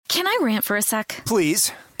Can I rant for a sec?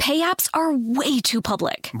 Please. Pay apps are way too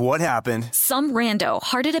public. What happened? Some rando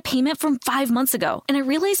hearted a payment from 5 months ago, and I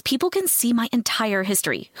realized people can see my entire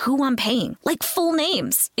history, who I'm paying, like full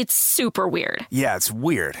names. It's super weird. Yeah, it's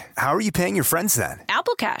weird. How are you paying your friends then?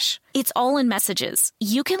 Apple Cash. It's all in messages.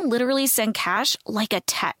 You can literally send cash like a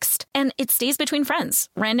text, and it stays between friends.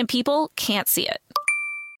 Random people can't see it.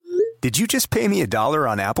 Did you just pay me $1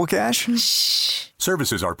 on Apple Cash? Shh.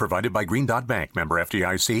 Services are provided by Green Dot Bank. Member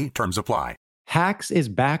FDIC. Terms apply. Hacks is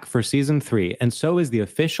back for season 3, and so is the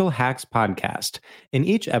official Hacks podcast. In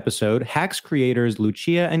each episode, Hacks creators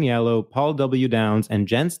Lucia Aniello, Paul W. Downs, and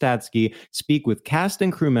Jen Statsky speak with cast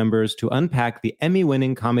and crew members to unpack the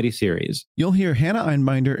Emmy-winning comedy series. You'll hear Hannah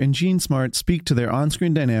Einbinder and Jean Smart speak to their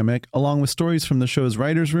on-screen dynamic, along with stories from the show's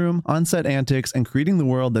writer's room, on-set antics, and creating the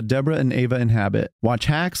world that Deborah and Ava inhabit. Watch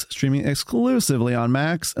Hacks, streaming exclusively on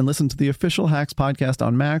Max, and listen to the official Hacks podcast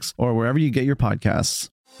on Max or wherever you get your podcasts.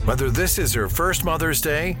 Whether this is her first Mother's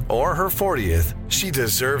Day or her 40th, she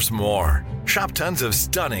deserves more. Shop tons of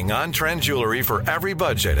stunning on-trend jewelry for every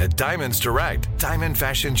budget at Diamonds Direct. Diamond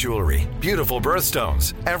fashion jewelry, beautiful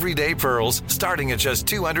birthstones, everyday pearls starting at just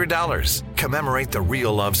 $200. Commemorate the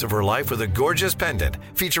real loves of her life with a gorgeous pendant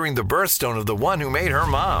featuring the birthstone of the one who made her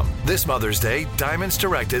mom. This Mother's Day, Diamonds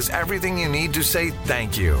Direct is everything you need to say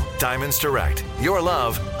thank you. Diamonds Direct. Your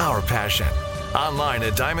love, our passion. Online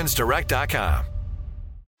at diamondsdirect.com.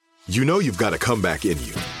 You know you've got a comeback in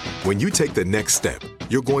you. When you take the next step,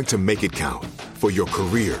 you're going to make it count. For your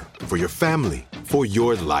career, for your family, for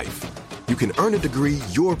your life. You can earn a degree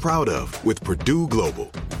you're proud of with Purdue Global.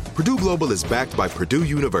 Purdue Global is backed by Purdue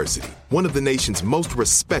University, one of the nation's most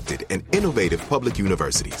respected and innovative public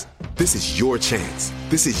universities. This is your chance.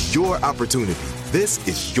 This is your opportunity. This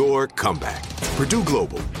is your comeback. Purdue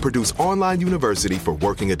Global, Purdue's online university for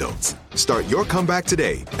working adults. Start your comeback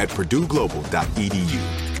today at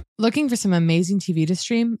purdueglobal.edu. Looking for some amazing TV to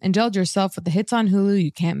stream? Indulge yourself with the hits on Hulu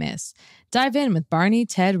you can't miss. Dive in with Barney,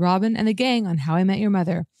 Ted, Robin, and the gang on How I Met Your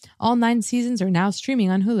Mother. All 9 seasons are now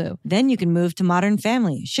streaming on Hulu. Then you can move to Modern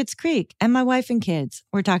Family, Schitt's Creek, and My Wife and Kids.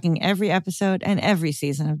 We're talking every episode and every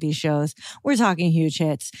season of these shows. We're talking huge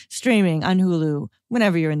hits, streaming on Hulu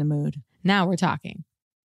whenever you're in the mood. Now we're talking.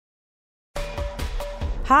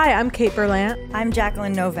 Hi, I'm Kate Berlant. I'm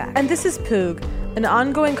Jacqueline Novak. And this is Poog, an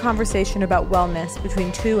ongoing conversation about wellness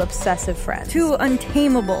between 2 obsessive friends. 2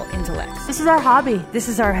 untamable intellects. This is our hobby. This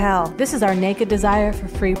is our hell. This is our naked desire for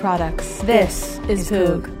free products. This is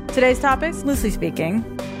Poog. Today's topics? Loosely speaking,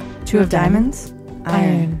 2 of diamonds,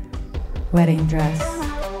 iron, wedding dress.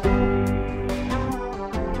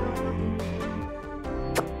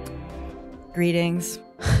 Greetings.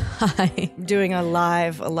 Hi. I'm doing a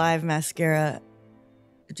live mascara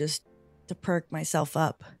just to perk myself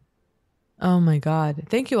up. Oh my God.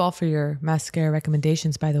 Thank you all for your mascara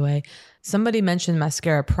recommendations, by the way. Somebody mentioned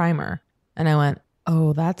mascara primer, and I went,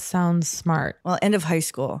 oh, that sounds smart. Well, end of high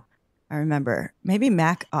school, I remember. Maybe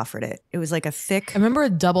MAC offered it. It was like a thick... I remember a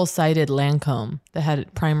double-sided Lancome that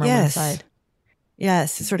had primer on one side.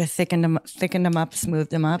 Yes, it sort of thickened them up,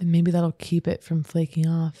 smoothed them up. And maybe that'll keep it from flaking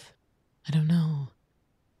off. I don't know.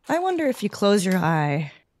 I wonder if you close your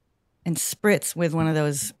eye and spritz with one of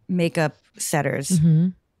those makeup setters,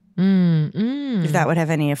 if that would have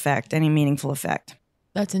any effect, any meaningful effect.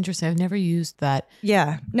 That's interesting. I've never used that.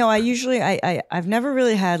 Yeah. No, I've never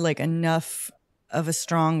really had like enough of a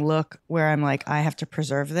strong look where I'm like, I have to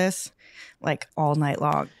preserve this like all night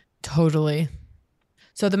long. Totally.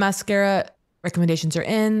 So the mascara recommendations are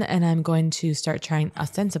in, and I'm going to start trying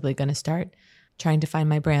to find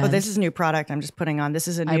my brand. Oh, this is a new product I'm just putting on. This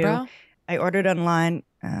is a new eyebrow. I ordered online.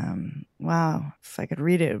 Wow, if I could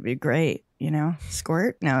read it, it would be great. You know,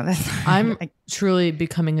 squirt? No, that's I'm truly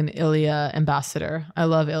becoming an Ilia ambassador. I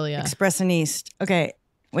love Ilia. Expressioniste. Okay,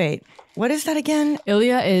 wait. What is that again?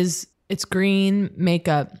 Ilia it's green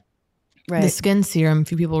makeup. Right. The skin serum. A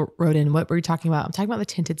few people wrote in, what were you talking about? I'm talking about the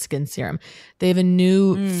tinted skin serum. They have a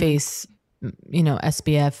new face,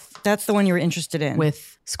 SPF. That's the one you were interested in.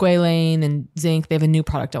 With squalane and zinc. They have a new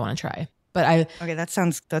product I want to try. But okay, that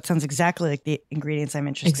sounds exactly like the ingredients I'm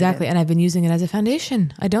interested in. Exactly, and I've been using it as a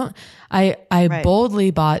foundation. I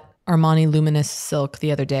boldly bought Armani Luminous Silk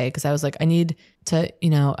the other day because I was like, I need to,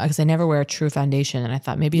 because I never wear a true foundation, and I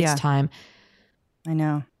thought maybe it's time. I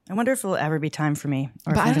know. I wonder if it'll ever be time for me,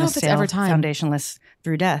 or but if I don't know if it's ever time. Foundationless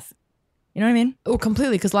through death. You know what I mean? Oh,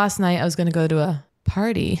 completely. Because last night I was going to go to a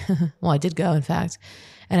party. Well, I did go, in fact,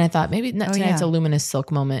 and I thought maybe tonight's a Luminous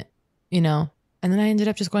Silk moment, And then I ended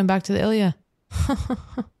up just going back to the Ilia.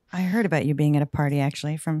 I heard about you being at a party,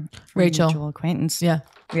 actually, from Rachel. A mutual acquaintance. Yeah.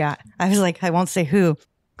 Yeah. I was like, I won't say who.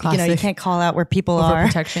 Classic. You can't call out where people Over are.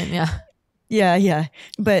 protection, yeah. Yeah.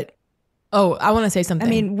 But I want to say something. I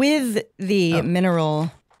mean, with the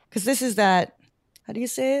mineral, because this is that, how do you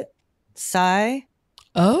say it? Sai.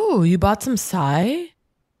 Oh, you bought some Sai?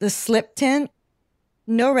 The slip tint.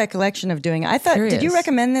 No recollection of doing it. I thought, did you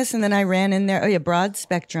recommend this? And then I ran in there. Oh yeah, broad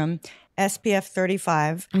spectrum, SPF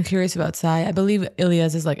 35. I'm curious about Sai. I believe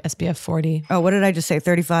Ilia's is like SPF 40. Oh, what did I just say?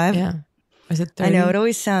 35? Yeah. Is it 30? I know, it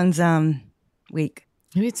always sounds weak.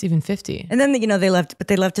 Maybe it's even 50. And then,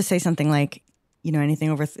 they love to say something like, anything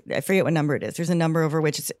over, I forget what number it is. There's a number over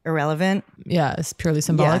which it's irrelevant. Yeah, it's purely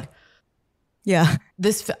symbolic. Yeah.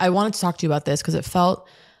 I wanted to talk to you about this because it felt,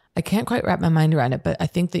 I can't quite wrap my mind around it, but I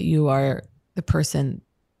think that you are the person,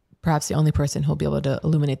 perhaps the only person who'll be able to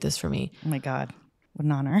illuminate this for me. Oh my God. What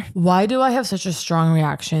an honor. Why do I have such a strong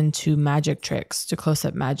reaction to magic tricks, to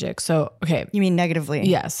close-up magic? So, okay. You mean negatively?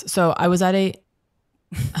 Yes. So I was at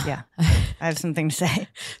yeah, I have something to say.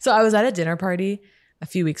 So I was at a dinner party a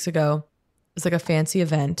few weeks ago. It was like a fancy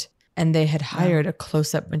event and they had hired a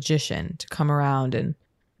close-up magician to come around and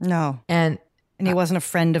he wasn't a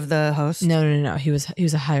friend of the host? No. He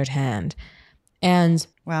was a hired hand. And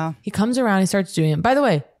wow, he comes around, he starts doing it. By the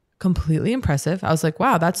way, completely impressive. I was like,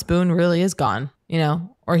 wow, that spoon really is gone,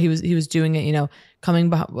 or he was doing it, coming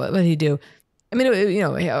behind. What did he do? I mean,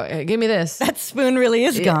 hey, give me this. That spoon really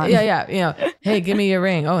is gone. Yeah. Hey, give me your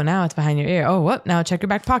ring. Oh, now it's behind your ear. Oh, what? Now check your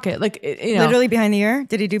back pocket. Like, literally behind the ear.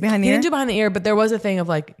 Did he do behind the ear? He didn't do behind the ear, but there was a thing of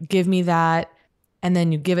like, give me that. And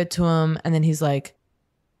then you give it to him. And then he's like,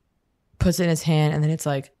 puts it in his hand. And then it's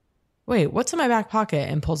like, wait, what's in my back pocket?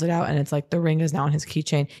 And pulls it out. And it's like, the ring is now on his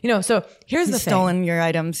keychain. So here's the thing. Stolen your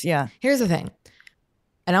items. Yeah. Here's the thing.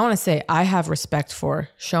 And I want to say, I have respect for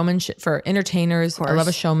showmanship, for entertainers. I love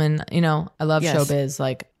a showman. I love showbiz.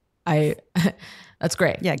 Like, that's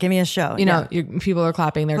great. Yeah, give me a show. People are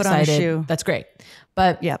clapping. They're excited. On a shoe. That's great.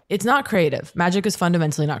 But it's not creative. Magic is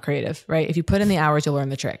fundamentally not creative, right? If you put in the hours, you'll learn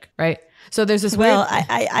the trick, right? So there's this weird... Well,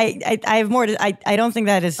 I have more to... I don't think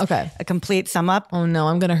that is a complete sum up. Oh no,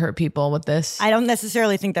 I'm going to hurt people with this. I don't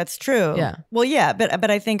necessarily think that's true. Yeah. Well, yeah,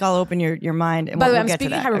 but I think I'll open your mind. And by the way, we'll I'm get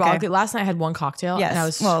speaking to that. hyperbolically. Okay? Last night I had one cocktail and I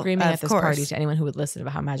was screaming at this party to anyone who would listen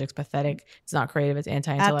about how magic's pathetic. It's not creative. It's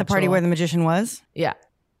anti-intellectual. At the party where the magician was? Yeah.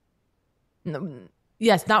 No,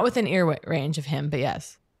 yes, not within ear range of him, but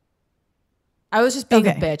yes. I was just being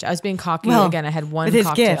a bitch. I was being cocky. Again, I had one with his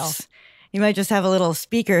cocktail. Gifts, you might just have a little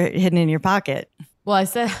speaker hidden in your pocket. Well,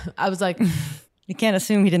 I was like... You can't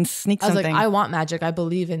assume he didn't sneak something. I was like, I want magic. I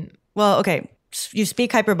believe in... Well, okay. You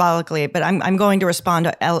speak hyperbolically, but I'm going to respond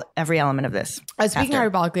to every element of this. I was speaking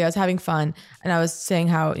hyperbolically. I was having fun. And I was saying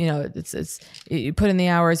how, it's you put in the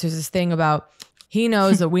hours. There's this thing about... He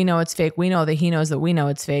knows that we know it's fake. We know that he knows that we know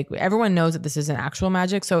it's fake. Everyone knows that this isn't actual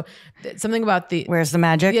magic. So something about the... Where's the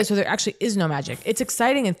magic? Yeah, so there actually is no magic. It's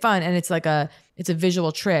exciting and fun, and it's a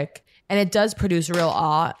visual trick, and it does produce real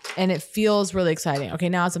awe, and it feels really exciting. Okay,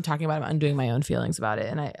 now as I'm talking about it, I'm undoing my own feelings about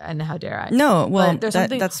it, and how dare I? No, well, but there's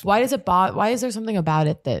something... Why is there something about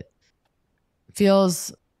it that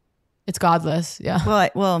feels... It's godless, yeah.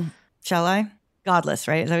 Well, shall I? Godless,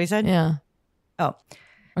 right? Is that what you said? Yeah. Oh.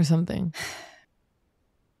 Or something.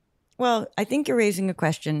 Well, I think you're raising a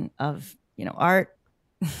question of, art,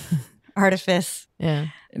 artifice,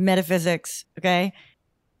 metaphysics. Okay.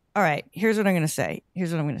 All right. Here's what I'm going to say.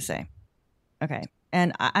 Okay.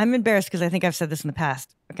 And I'm embarrassed because I think I've said this in the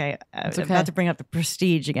past. Okay. I'm about to bring up The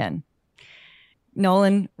Prestige again.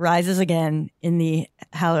 Nolan rises again in the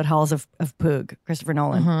hallowed halls of Poog, Christopher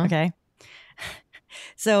Nolan. Okay.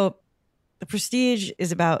 So The Prestige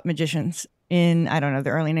is about magicians in, I don't know, the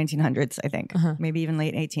early 1900s, I think. Maybe even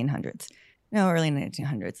late 1800s. No, early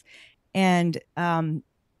 1900s. And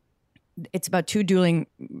it's about two dueling,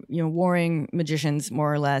 warring magicians,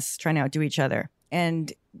 more or less, trying to outdo each other.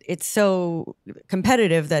 And it's so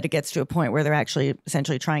competitive that it gets to a point where they're actually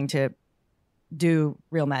essentially trying to do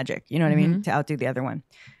real magic. You know what I mean? To outdo the other one.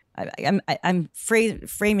 I'm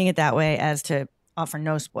framing it that way as to offer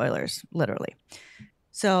no spoilers, literally.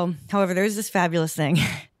 So, however, there's this fabulous thing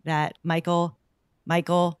that Michael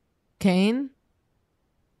Caine?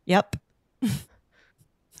 Yep.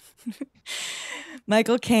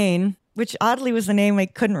 Michael Caine, which oddly was the name I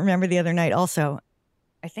couldn't remember the other night also.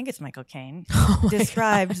 I think it's Michael Caine.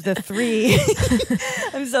 Describes the three...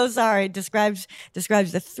 I'm so sorry. Describes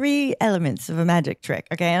the three elements of a magic trick.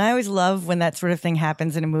 Okay, and I always love when that sort of thing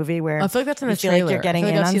happens in a movie where I feel like that's in you a feel trailer. like you're getting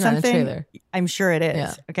in on something. I'm sure it is.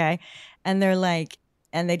 Yeah. Okay, and they're like...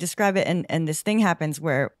 And they describe it, and this thing happens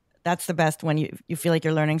where that's the best when you feel like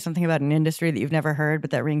you're learning something about an industry that you've never heard,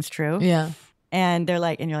 but that rings true. Yeah. And they're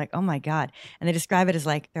like, and you're like, oh my God. And they describe it as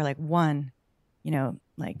like, they're like the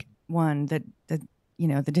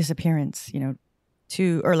disappearance,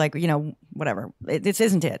 two, or like, whatever. This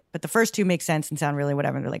isn't it. But the first two make sense and sound really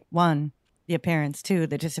whatever. And they're like, 1, the appearance, 2,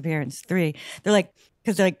 the disappearance, 3. They're like,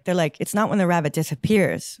 because they're like, it's not when the rabbit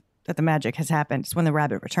disappears that the magic has happened. It's when the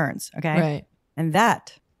rabbit returns. Okay. Right. And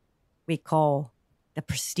that we call the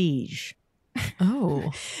prestige.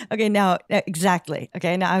 Oh. Okay. Now, exactly.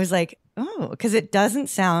 Okay. Now I was like, oh, because it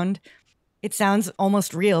sounds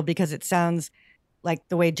almost real, because it sounds like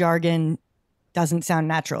the way jargon doesn't sound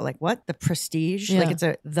natural. Like, what? The prestige? Yeah. Like,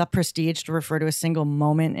 the prestige to refer to a single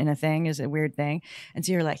moment in a thing is a weird thing. And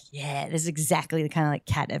so you're like, yeah, this is exactly the kind of like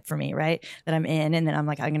catnip for me, right? That I'm in. And then I'm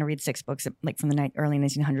like, I'm going to read 6 books like from the early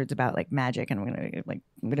 1900s about like magic. And I'm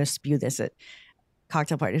going to spew this at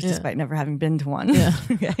cocktail parties despite never having been to one. Yeah.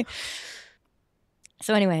 Okay.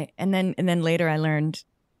 So anyway, and then later I learned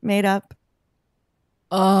made up.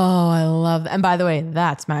 Oh, I love that. And by the way,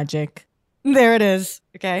 that's magic. There it is.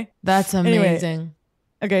 Okay. That's amazing.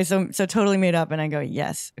 Anyway, okay. So totally made up. And I go,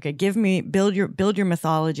 yes. Okay. Build your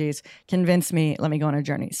mythologies. Convince me. Let me go on a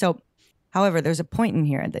journey. So, however, there's a point in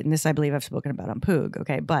here, and this I believe I've spoken about on Poog.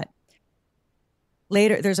 Okay. But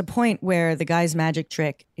later there's a point where the guy's magic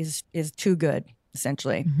trick is too good,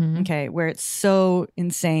 essentially. Mm-hmm. Okay. Where it's so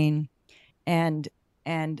insane, and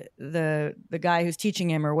the guy who's teaching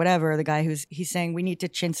him, or whatever, the guy he's saying, we need to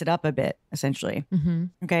chintz it up a bit, essentially. Mm-hmm.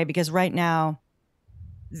 Okay. Because right now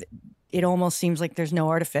it almost seems like there's no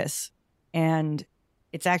artifice, and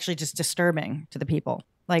it's actually just disturbing to the people.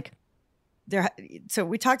 Like, so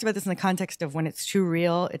we talked about this in the context of when it's too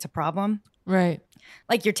real, it's a problem. Right.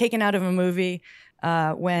 Like, you're taken out of a movie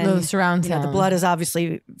when the surround sound. The blood is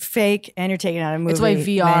obviously fake, and you're taken out of a movie. It's why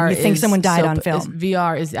VR you think someone died on film.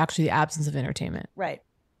 VR is actually the absence of entertainment. Right.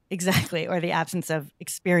 Exactly. Or the absence of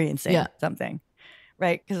experiencing something.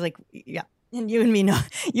 Right. Because and you and me,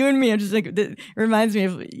 I'm just like, it reminds me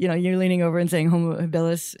of, you leaning over and saying Homo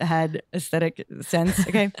habilis had aesthetic sense.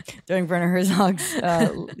 Okay. During Werner Herzog's,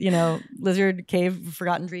 Lizard Cave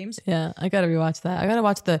Forgotten Dreams. Yeah. I got to rewatch that. I got to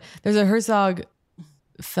watch there's a Herzog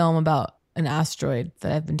film about an asteroid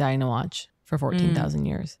that I've been dying to watch for 14,000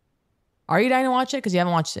 years. Are you dying to watch it? Because you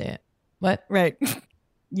haven't watched it yet. What? Right.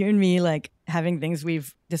 You and me, like, having things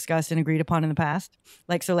we've discussed and agreed upon in the past.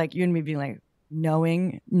 Like, so like you and me being like,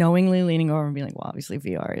 knowingly leaning over and being like, well, obviously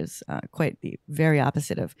VR is quite the very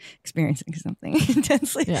opposite of experiencing something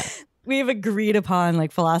intensely. Yeah. We've agreed upon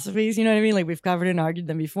like philosophies, you know what I mean? Like, we've covered and argued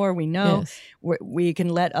them before. We know we can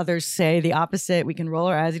let others say the opposite. We can roll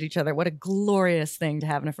our eyes at each other. What a glorious thing to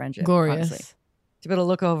have in a friendship. Glorious. Honestly. To be able to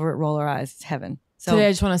look over, roll our eyes, it's heaven. So today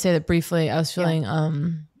I just want to say that briefly, I was feeling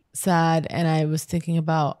sad, and I was thinking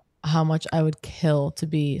about how much I would kill to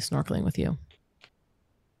be snorkeling with you.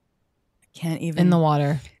 Can't even in the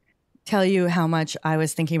water tell you how much I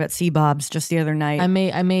was thinking about sea bobs just the other night. I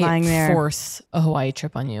may force a Hawaii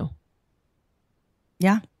trip on you.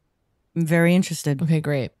 Yeah, I'm very interested. Okay,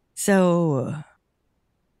 great. So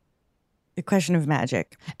the question of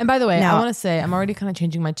magic. And by the way, I want to say I'm already kind of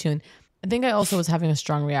changing my tune. I think I also was having a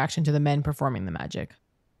strong reaction to the men performing the magic.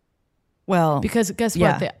 Well, because guess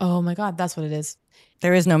what? Oh my God, that's what it is.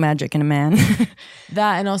 There is no magic in a man.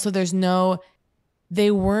 That, and also they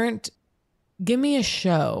weren't. Give me a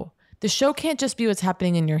show. The show can't just be what's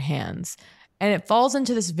happening in your hands. And it falls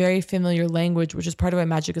into this very familiar language, which is part of why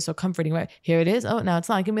magic is so comforting, right? Here it is. Oh, now it's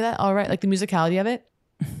not. Give me that. All right. Like the musicality of it.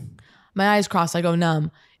 My eyes cross. I go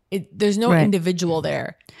numb. There's no individual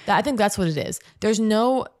there. I think that's what it is. There's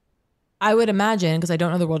no, I would imagine, because I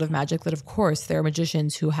don't know the world of magic, that of course there are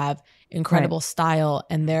magicians who have incredible style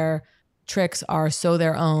and their tricks are so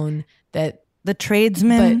their own that the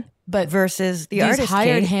tradesmen but versus the artist,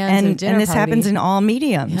 hired hands, and this happens in all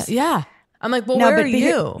mediums. Yeah. I'm like, well, where are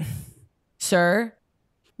you, sir?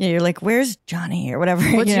 Yeah, you're like, where's Johnny or whatever?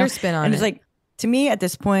 What's your spin on it? And it's like, to me at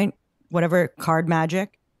this point, whatever card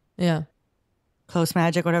magic, close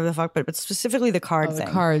magic, whatever the fuck, but specifically the card thing.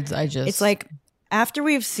 The cards, it's like after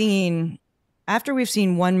we've seen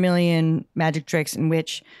 1 million magic tricks in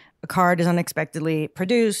which a card is unexpectedly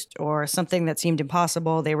produced or something that seemed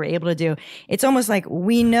impossible they were able to do, it's almost like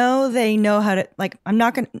we know they know how to, like, I'm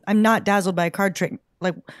not dazzled by a card trick.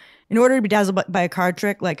 Like, in order to be dazzled by a card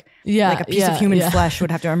trick, like a piece of human flesh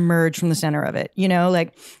would have to emerge from the center of it,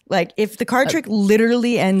 like if the card trick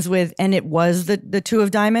literally ends with, and it was the 2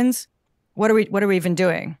 of diamonds, what are we even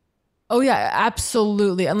doing? Oh yeah,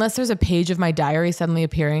 absolutely. Unless there's a page of my diary suddenly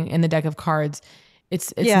appearing in the deck of cards,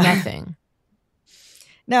 it's nothing.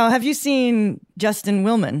 Now, have you seen Justin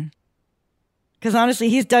Willman? Because honestly,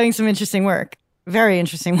 he's doing some interesting work. Very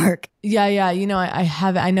interesting work. Yeah. I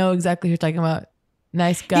have. I know exactly who you're talking about.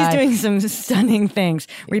 Nice guy. He's doing some stunning things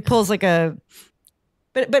where he pulls like a.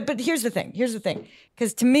 But here's the thing.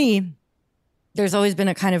 Because to me, there's always been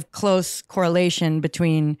a kind of close correlation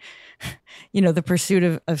between, the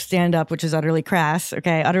pursuit of stand-up, which is utterly crass,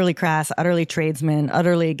 utterly crass, utterly tradesman,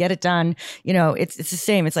 utterly get it done. It's the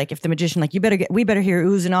same. It's like if the magician, like we better hear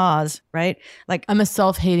oohs and ahs, right? Like I'm a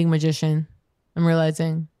self-hating magician. I'm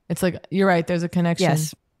realizing it's like, you're right. There's a connection.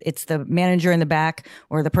 Yes. It's the manager in the back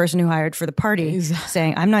or the person who hired for the party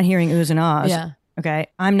saying, I'm not hearing oohs and ahs. Yeah. Okay.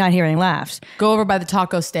 I'm not hearing laughs. Go over by the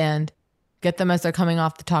taco stand. Get them as they're coming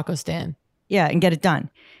off the taco stand. Yeah. And get it done.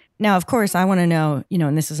 Now, of course, I want to know,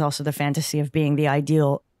 and this is also the fantasy of being the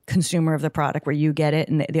ideal consumer of the product where you get it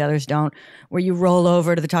and the others don't, where you roll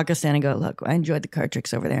over to the taco stand and go, look, I enjoyed the card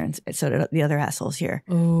tricks over there. And so did the other assholes here.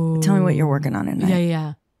 Ooh. Tell me what you're working on tonight.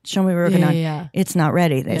 Yeah. Show me what we're working on. Yeah. It's not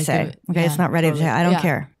ready, they say. It's not ready. Totally. I don't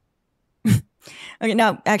care. Okay,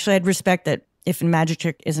 now, actually, I'd respect that if a magic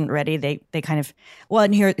trick isn't ready, they kind of,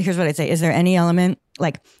 and here's what I'd say. Is there any element,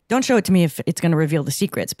 like, don't show it to me if it's going to reveal the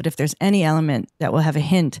secrets, but if there's any element that will have a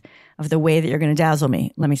hint of the way that you're going to dazzle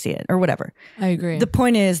me, let me see it, or whatever. I agree. The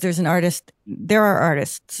point is, there are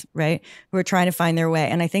artists, right, who are trying to find their way.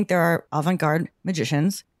 And I think there are avant-garde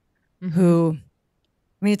magicians who,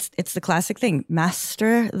 it's the classic thing,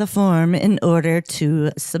 master the form in order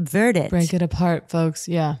to subvert it. Break it apart, folks.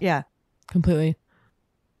 Yeah. Yeah. Completely.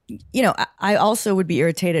 I also would be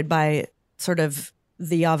irritated by sort of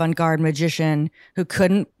the avant-garde magician who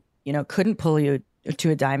couldn't pull you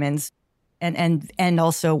to a diamonds and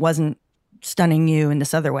also wasn't stunning you in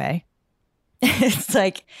this other way. It's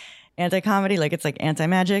like anti-comedy, like it's like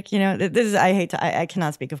anti-magic, this is, I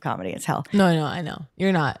cannot speak of comedy. It's hell. No, I know.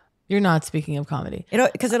 You're not speaking of comedy.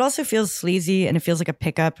 Because it also feels sleazy and it feels like a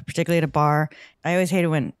pickup, particularly at a bar. I always hate it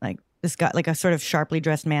when like this guy, like a sort of sharply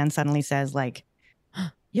dressed man suddenly says like,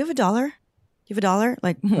 you have $1? You have $1?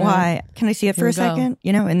 Like, why? Can I see it for a second?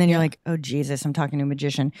 And then you're like, oh, Jesus, I'm talking to a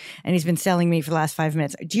magician. And he's been selling me for the last 5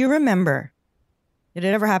 minutes. Do you remember? Did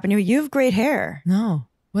it ever happen to you? You have great hair. No.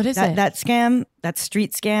 What is it? That scam, that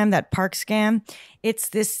street scam, that park scam.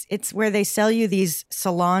 It's where they sell you these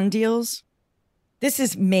salon deals. This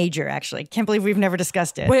is major, actually. Can't believe we've never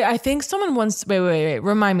discussed it. Wait, I think someone once, wait,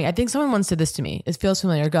 remind me. I think someone once did this to me. It feels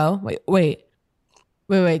familiar. Go. Wait.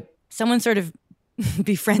 Someone sort of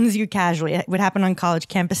befriends you casually. It would happen on college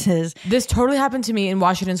campuses. This totally happened to me in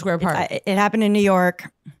Washington Square Park. It happened in New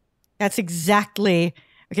York. That's exactly,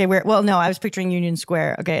 I was picturing Union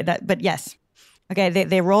Square. Okay, but yes. Okay,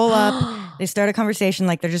 they roll up, they start a conversation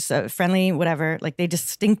like they're just friendly, whatever. Like they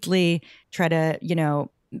distinctly try to,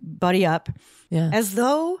 buddy up. Yeah. As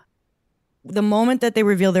though the moment that they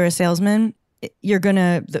reveal they're a salesman, you're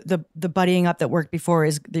gonna the buddying up that worked before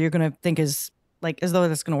is that you're gonna think is like as though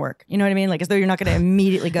that's gonna work. You know what I mean? Like as though you're not gonna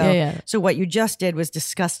immediately go. Yeah. So what you just did was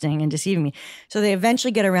disgusting and deceiving me. So they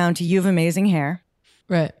eventually get around to you have amazing hair.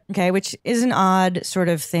 Right. Okay, which is an odd sort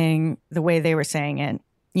of thing the way they were saying it.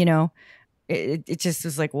 It just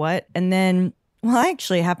was like what? And then I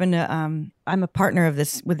actually happen to I'm a partner of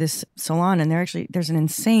this salon, and there's an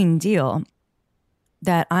insane deal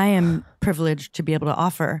that I am privileged to be able to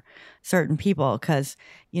offer certain people because,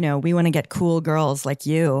 we want to get cool girls like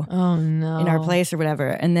you in our place or whatever.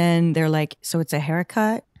 And then they're like, so it's a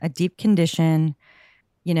haircut, a deep condition,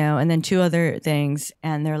 and then 2 other things.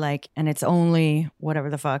 And they're like, and it's only whatever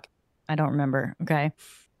the fuck, I don't remember. Okay.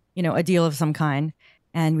 A deal of some kind.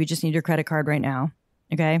 And we just need your credit card right now.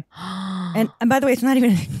 Okay. And by the way, it's not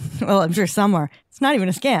even, well, I'm sure some are. It's not even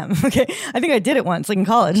a scam. Okay. I think I did it once, like in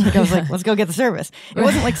college. Like I was like, let's go get the service. It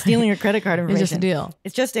wasn't like stealing your credit card information. It's just a deal.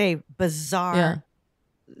 It's just a bizarre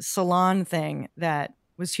salon thing that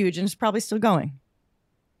was huge and is probably still going.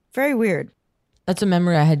 Very weird. That's a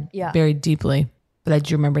memory I had buried deeply. But I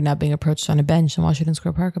do remember now being approached on a bench in Washington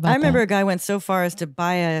Square Park about that. I remember a guy went so far as to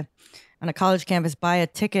on a college campus, buy a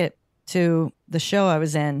ticket to the show I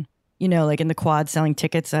was in. Like in the quad selling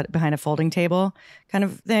tickets behind a folding table kind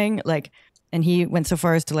of thing. Like, and he went so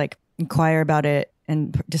far as to like inquire about it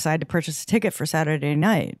and decide to purchase a ticket for Saturday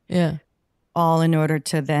night. Yeah. All in order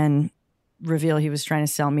to then reveal he was trying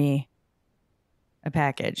to sell me a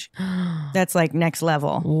package. That's like next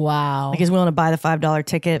level. Wow. Like he's willing to buy the $5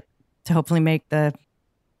 ticket to hopefully make the...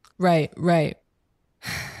 Right.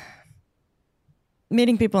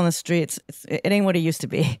 Meeting people on the streets, it ain't what it used to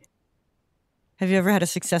be. Have you ever had a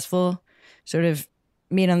successful sort of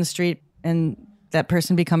meet on the street and that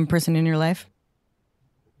person become a person in your life?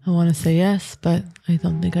 I want to say yes, but I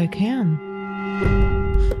don't think I can.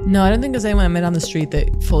 No, I don't think there's anyone I met on the street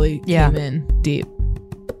that fully came in deep.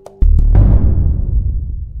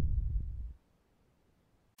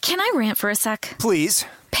 Can I rant for a sec? Please.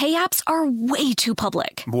 Pay apps are way too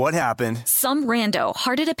public. What happened? Some rando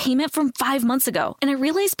hearted a payment from 5 months ago, and I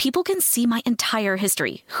realized people can see my entire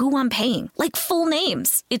history, who I'm paying, like full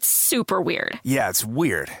names. It's super weird. Yeah, it's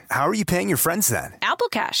weird. How are you paying your friends then? Apple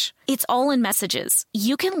Cash. It's all in messages.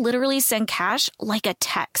 You can literally send cash like a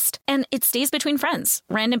text, and it stays between friends.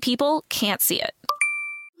 Random people can't see it.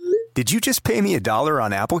 Did you just pay me $1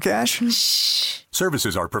 on Apple Cash? Shh.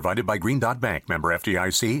 Services are provided by Green Dot Bank. Member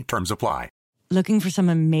FDIC. Terms apply. Looking for some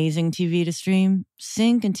amazing TV to stream?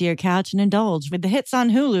 Sink into your couch and indulge with the hits on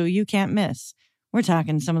Hulu you can't miss. We're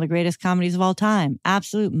talking some of the greatest comedies of all time,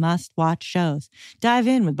 absolute must-watch shows. Dive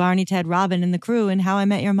in with Barney, Ted, Robin, and the crew in How I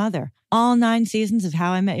Met Your Mother. All 9 seasons of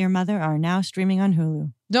How I Met Your Mother are now streaming on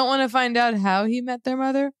Hulu. Don't want to find out how he met their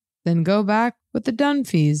mother? Then go back with the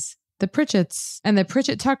Dunphys, the Pritchetts, and the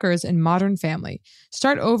Pritchett Tuckers in Modern Family.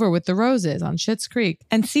 Start over with the Roses on Schitt's Creek.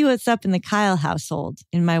 And see what's up in the Kyle household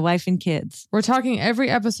in My Wife and Kids. We're talking every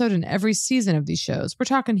episode and every season of these shows. We're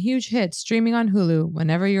talking huge hits streaming on Hulu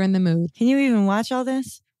whenever you're in the mood. Can you even watch all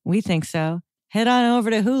this? We think so. Head on over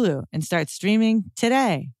to Hulu and start streaming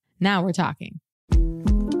today. Now we're talking.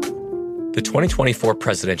 The 2024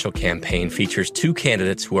 presidential campaign features 2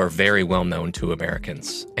 candidates who are very well known to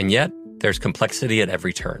Americans. And yet, there's complexity at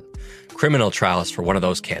every turn. Criminal trials for one of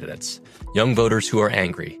those candidates. Young voters who are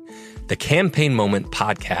angry. The Campaign Moment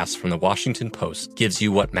podcast from the Washington Post gives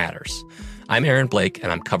you what matters. I'm Aaron Blake,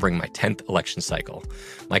 and I'm covering my 10th election cycle.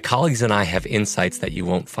 My colleagues and I have insights that you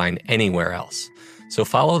won't find anywhere else. So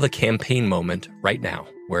follow The Campaign Moment right now,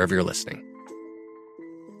 wherever you're listening.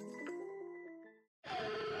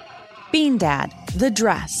 Bean Dad, The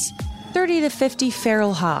Dress, 30 to 50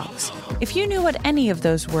 Feral Hogs. If you knew what any of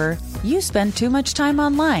those were, you spend too much time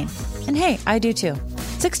online. And hey, I do too.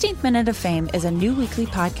 16th Minute of Fame is a new weekly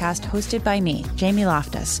podcast hosted by me, Jamie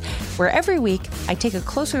Loftus, where every week I take a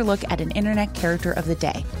closer look at an internet character of the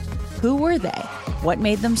day. Who were they? What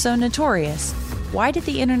made them so notorious? Why did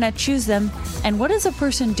the internet choose them? And what does a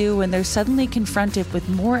person do when they're suddenly confronted with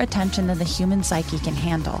more attention than the human psyche can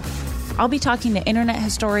handle? I'll be talking to internet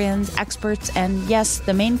historians, experts, and yes,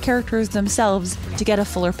 the main characters themselves to get a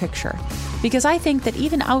fuller picture. Because I think that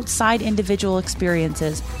even outside individual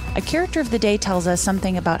experiences, a character of the day tells us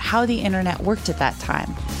something about how the internet worked at that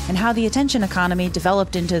time, and how the attention economy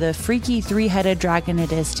developed into the freaky 3-headed dragon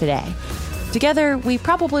it is today. Together, we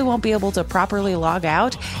probably won't be able to properly log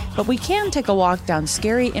out, but we can take a walk down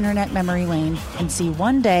scary internet memory lane and see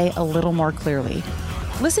one day a little more clearly.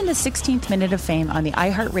 Listen to 16th Minute of Fame on the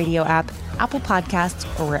iHeartRadio app, Apple Podcasts,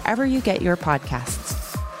 or wherever you get your podcasts.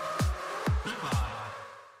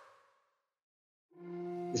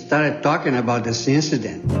 We started talking about this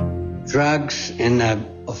incident. Drugs and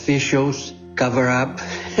officials cover up.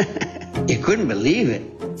 You couldn't believe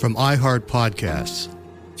it. From iHeart Podcasts.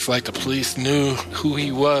 It's like the police knew who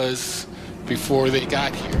he was before they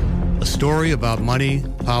got here. A story about money,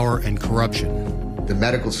 power, and corruption. The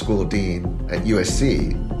medical school dean at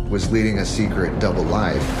USC was leading a secret double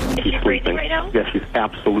life. He's breathing right now? Yes, he's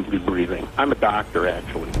absolutely breathing. I'm a doctor,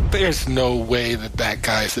 actually. There's no way that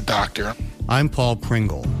guy's a doctor. I'm Paul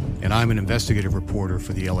Pringle, and I'm an investigative reporter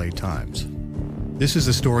for the LA Times. This is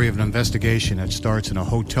the story of an investigation that starts in a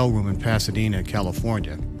hotel room in Pasadena,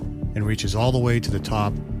 California, and reaches all the way to the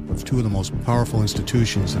top of 2 of the most powerful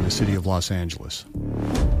institutions in the city of Los Angeles.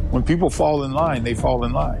 When people fall in line, they fall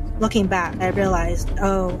in line. Looking back, I realized,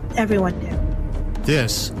 everyone knew.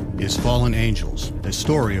 This is Fallen Angels, a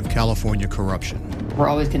story of California corruption. We're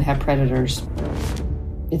always going to have predators.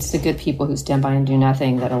 It's the good people who stand by and do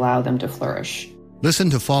nothing that allow them to flourish. Listen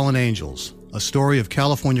to Fallen Angels, a story of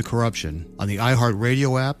California corruption on the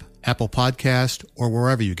iHeartRadio app, Apple Podcast, or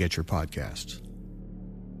wherever you get your podcasts.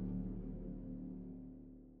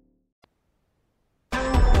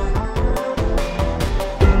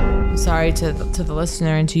 Sorry to the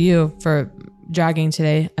listener and to you for dragging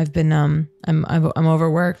today. I've been I'm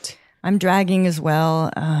overworked. I'm dragging as well.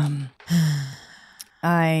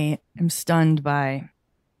 I am stunned by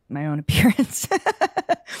my own appearance.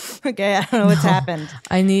 Okay, I don't know what's happened.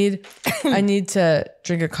 I need to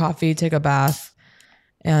drink a coffee, take a bath,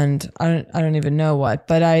 and I don't even know what.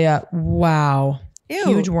 But wow, Ew.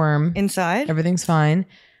 Huge worm inside. Everything's fine.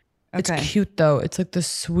 Okay. It's cute though. It's like the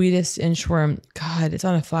sweetest inchworm. God, it's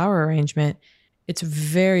on a flower arrangement. It's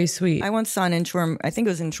very sweet. I once saw an inchworm. I think it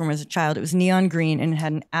was inchworm as a child. It was neon green and it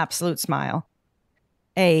had an absolute smile.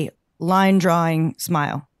 A line drawing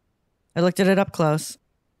smile. I looked at it up close.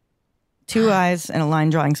 2 eyes and a line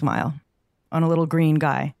drawing smile on a little green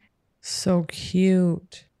guy. So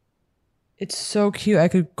cute. It's so cute. I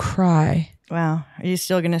could cry. Wow. Are you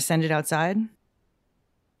still going to send it outside? I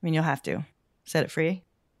mean, you'll have to. Set it free?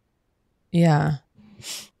 Yeah.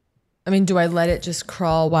 I mean, do I let it just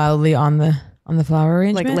crawl wildly on the flower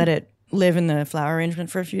arrangement? Like let it live in the flower arrangement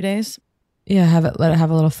for a few days? Yeah, let it have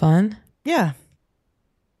a little fun. Yeah.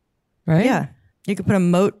 Right? Yeah. You could put a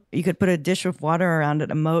moat, you could put a dish of water around it,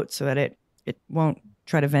 a moat, so that it won't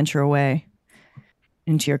try to venture away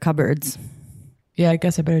into your cupboards. Yeah, I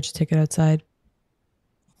guess I better just take it outside.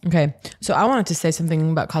 Okay. So I wanted to say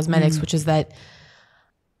something about cosmetics, which is that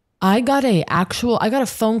I got a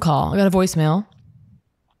phone call, I got a voicemail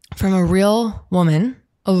from a real woman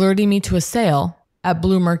alerting me to a sale at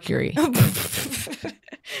Blue Mercury.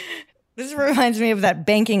 This reminds me of that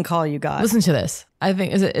banking call you got. Listen to this. I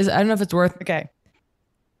think I don't know if it's worth. Okay.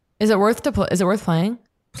 Is it worth playing?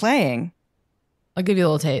 Playing? I'll give you a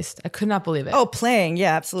little taste. I could not believe it. Oh, playing.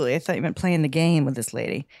 Yeah, absolutely. I thought you meant playing the game with this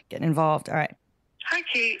lady, getting involved. All right. Hi,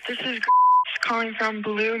 Kate. This is calling from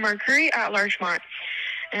Blue Mercury at Larchmont.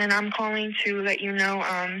 And I'm calling to let you know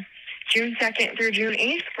June 2nd through June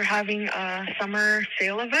 8th, we're having a summer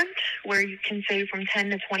sale event where you can save from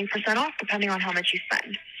 10 to 20% off depending on how much you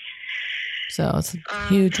spend. So it's a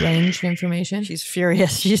huge range of information. She's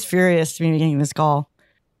furious. She's furious to be getting this call.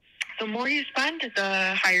 The more you spend,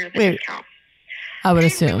 the higher the discount. I would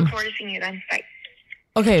assume. Look forward to seeing you then. Bye.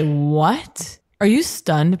 Okay, what? Are you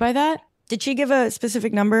stunned by that? Did she give a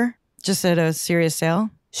specific number? Just at a serious sale?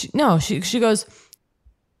 She goes,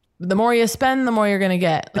 the more you spend, the more you're going to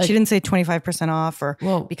get. But she didn't say 25% off or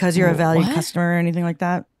because you're a valued customer or anything like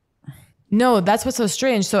that? No, that's what's so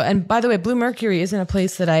strange. So, and by the way, Blue Mercury isn't a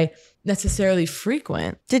place that I necessarily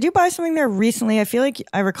frequent. Did you buy something there recently? I feel like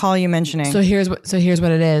I recall you mentioning. So here's what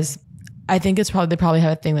it is. I think they probably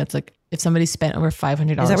have a thing that's like, if somebody spent over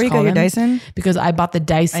 $500, is that where you got your Dyson? Because I bought the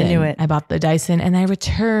Dyson. I knew it. I bought the Dyson and I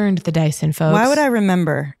returned the Dyson, folks. Why would I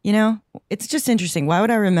remember? You know, it's just interesting. Why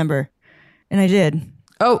would I remember? And I did.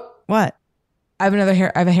 Oh, what? I have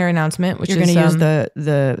a hair announcement, which you're going to use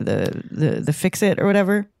the Fix It or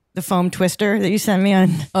whatever, the foam twister that you sent me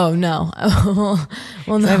on. Oh no.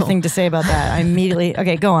 Well, no. I have a thing to say about that. I immediately.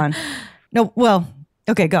 Okay, go on. No, well.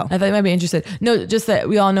 Okay, go. I thought you might be interested. No, just that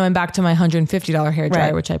we all know I'm back to my $150 hair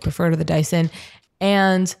dryer, which I prefer to the Dyson.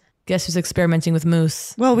 And guess who's experimenting with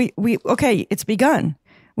mousse? Well, okay, it's begun.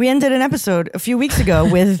 We ended an episode a few weeks ago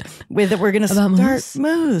with that we're going to start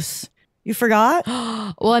mousse. You forgot?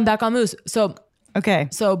 Well, I'm back on mousse. So okay.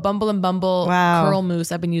 So Bumble and Bumble curl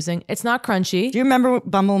mousse I've been using. It's not crunchy. Do you remember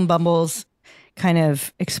Bumble and Bumble's kind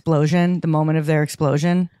of explosion, the moment of their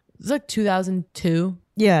explosion? It was like 2002.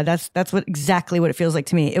 Yeah, that's exactly what it feels like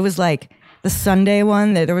to me. It was like the Sunday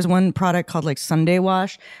one. There was one product called like Sunday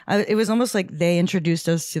Wash. It was almost like they introduced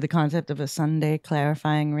us to the concept of a Sunday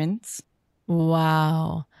clarifying rinse.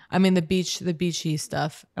 Wow. I mean, the beachy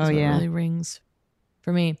stuff is what really rings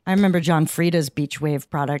for me. I remember John Frieda's Beach Wave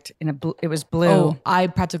product. It was blue. Oh, I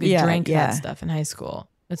practically drank that stuff in high school.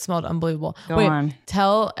 It smelled unbelievable. Go on.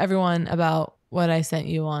 Tell everyone about what I sent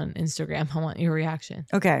you on Instagram. I want your reaction.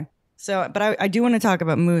 Okay. So, but I do want to talk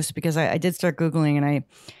about mousse because I did start Googling and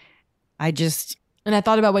I just... And I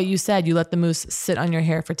thought about what you said. You let the mousse sit on your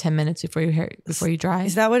hair for 10 minutes before you dry.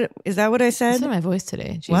 Is that what I said? Listen to my voice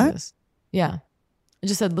today. Jesus. What? Yeah. I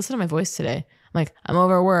just said, listen to my voice today. I'm like, I'm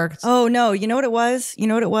overworked. Oh, no. You know what it was?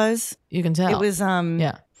 You can tell. It was,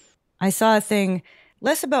 I saw a thing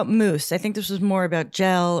less about mousse. I think this was more about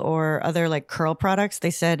gel or other like curl products. They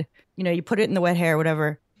said, you put it in the wet hair,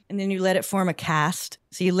 whatever. And then you let it form a cast.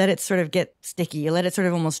 So you let it sort of get sticky. You let it sort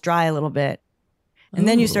of almost dry a little bit. And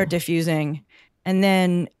then you start diffusing. And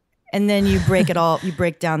then you break it all. You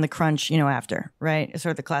break down the crunch, after, right? It's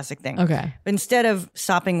sort of the classic thing. Okay. But instead of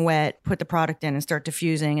sopping wet, put the product in and start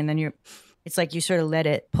diffusing. And then it's like you sort of let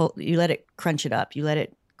it crunch it up. You let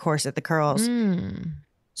it course at the curls.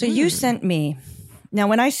 So you sent me. Now,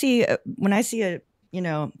 when I see a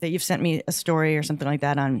that you've sent me a story or something like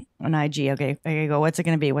that on IG. Okay. I go, what's it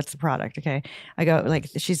going to be? What's the product? Okay. I go, like,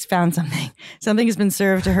 she's found something. Something has been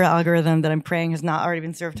served to her algorithm that I'm praying has not already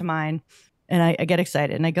been served to mine. And I get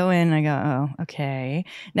excited and I go in and I go, oh, okay.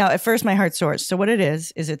 Now, at first my heart soars. So what it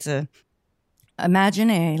is imagine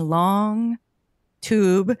a long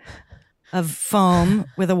tube of foam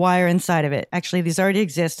with a wire inside of it. Actually, these already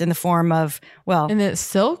exist in the form of, And it's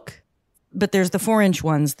silk? But there's the 4-inch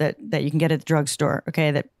ones that you can get at the drugstore,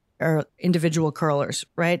 okay, that are individual curlers,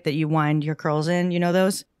 right? That you wind your curls in. You know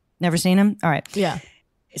those? Never seen them? All right. Yeah.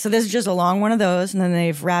 So this is just a long one of those, and then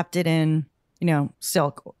they've wrapped it in,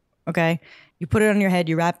 silk, okay? You put it on your head,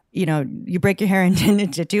 you wrap, you break your hair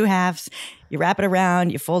into 2 halves, you wrap it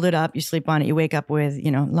around, you fold it up, you sleep on it, you wake up with,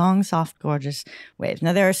 long, soft, gorgeous waves.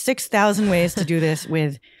 Now, there are 6,000 ways to do this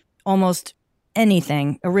with almost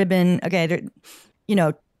anything. A ribbon, okay,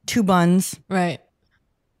 2 buns. Right.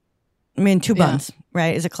 I mean, 2 buns.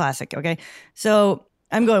 right, is a classic. Okay. So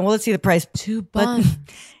I'm going, well, let's see the price. 2 buns.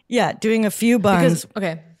 Doing a few buns.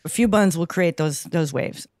 Because, a few buns will create those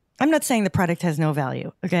waves. I'm not saying the product has no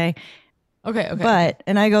value. Okay. Okay. But,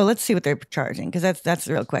 and I go, let's see what they're charging, because that's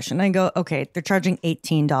the real question. I go, okay, they're charging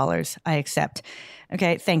 $18. I accept.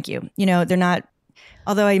 Okay, thank you. They're not,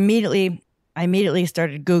 although I immediately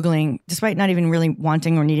started Googling, despite not even really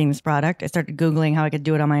wanting or needing this product. I started Googling how I could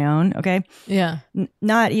do it on my own. Okay. Yeah.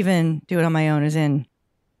 Not even do it on my own as in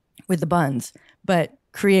with the buns, but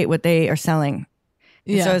create what they are selling.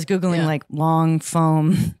 Yeah. So I was Googling like long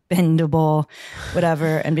foam, bendable,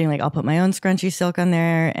 whatever, and being like, I'll put my own scrunchy silk on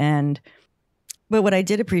there. But what I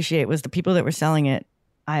did appreciate was the people that were selling it.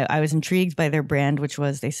 I was intrigued by their brand, which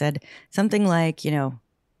was, they said something like,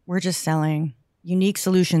 we're just selling unique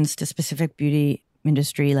solutions to specific beauty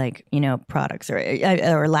industry, like, products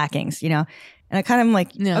or lackings, and I kind of am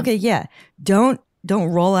like, okay, yeah, don't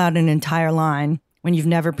roll out an entire line when you've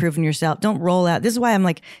never proven yourself. Don't roll out. This is why I'm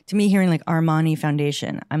like, to me, hearing like Armani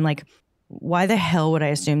Foundation, I'm like, why the hell would I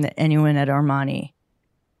assume that anyone at Armani,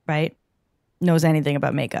 right, knows anything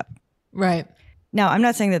about makeup? Right. Now, I'm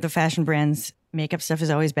not saying that the fashion brands' makeup stuff is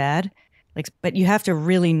always bad, but you have to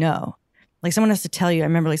really know. Like, someone has to tell you. I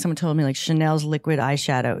remember, like, someone told me, like, Chanel's liquid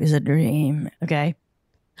eyeshadow is a dream. Okay,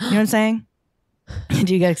 you know what I'm saying?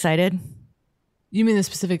 Do you get excited? You mean the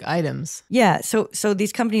specific items? Yeah. So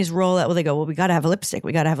these companies roll out. Well, they go, well, we got to have a lipstick.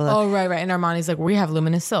 We got to have a lip. Oh, right. And Armani's like, we have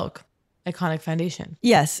Luminous Silk, iconic foundation.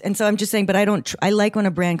 Yes. And so I'm just saying, but I like when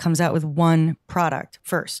a brand comes out with one product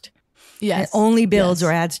first. Yes. It only builds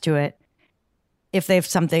or adds to it if they have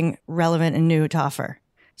something relevant and new to offer.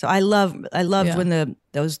 So I loved when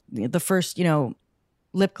the first,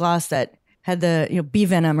 lip gloss that had the, bee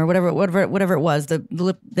venom or whatever it was, the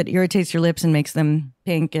lip that irritates your lips and makes them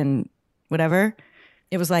pink and whatever.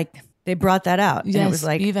 It was like they brought that out. Yes, and it was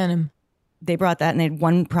like bee venom. They brought that and they had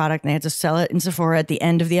one product and they had to sell it in Sephora at the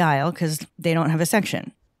end of the aisle because they don't have a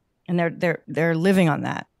section. And they're living on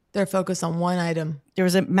that. They're focused on one item. There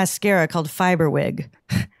was a mascara called Fiber Wig.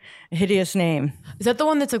 A hideous name. Is that the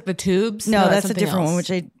one that's like the tubes? No, that's a different one, which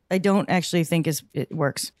I don't actually think it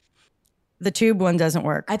works. The tube one doesn't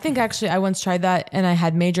work. I think actually I once tried that and I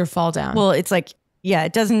had major fall down. Well, it's like, yeah,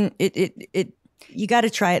 it doesn't, you got to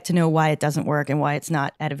try it to know why it doesn't work and why it's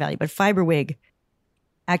not added value. But Fiber Wig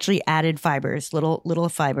actually added fibers, little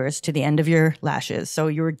fibers to the end of your lashes. So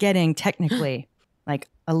you were getting technically like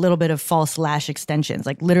a little bit of false lash extensions,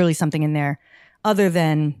 like literally something in there other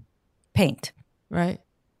than paint. Right.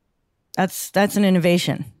 That's an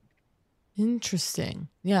innovation. Interesting.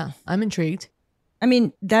 Yeah, I'm intrigued. I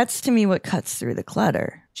mean, that's to me what cuts through the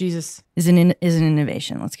clutter. Jesus. Is an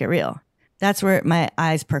innovation. Let's get real. That's where my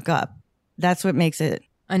eyes perk up. That's what makes it.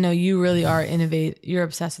 I know you really are You're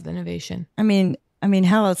obsessed with innovation. I mean,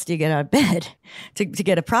 how else do you get out of bed to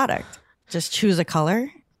get a product? Just choose a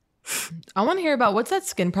color? I want to hear about what's that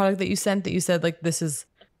skin product that you sent that you said like this is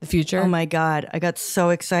the future. Oh my God. I got so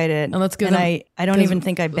excited. And let's give them, I don't even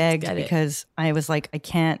think I begged because I was like, I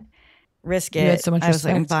can't risk it. You had so much I was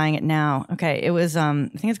respect. like, I'm buying it now. Okay. It was, I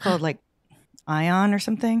think it's called like Ion or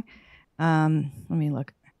something. Let me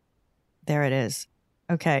look. There it is.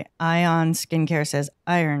 Okay. Ion Skincare says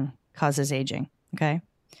iron causes aging. Okay.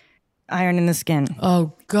 Iron in the skin.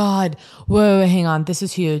 Oh God. Whoa, hang on. This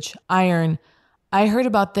is huge. Iron. I heard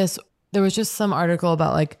about this. There was just some article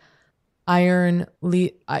about like iron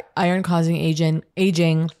causing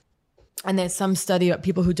aging, and there's some study about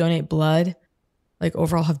people who donate blood, like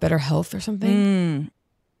overall have better health or something.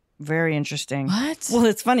 Very interesting. What? Well,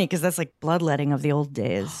 it's funny because that's like bloodletting of the old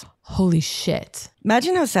days. Holy shit!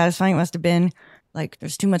 Imagine how satisfying it must have been. Like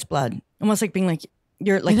there's too much blood, almost like being like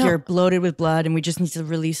you're bloated with blood, and we just need to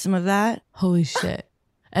release some of that. Holy shit!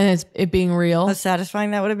 And it's it being real. How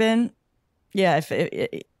satisfying that would have been. Yeah.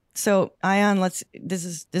 So Ion,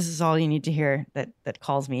 this is all you need to hear that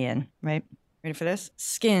calls me in, right? Ready for this?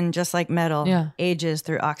 Skin, just like metal, ages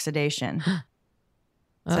through oxidation.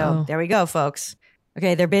 So there we go, folks.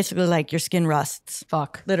 Okay, they're basically like your skin rusts.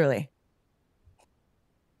 Fuck. Literally.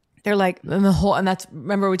 They're like and that's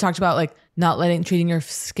remember we talked about like not treating your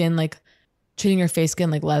face skin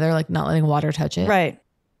like leather, like not letting water touch it. Right.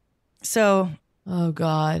 So oh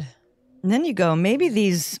God. And then you go, maybe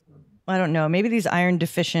these iron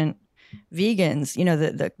deficient vegans,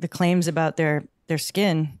 the claims about their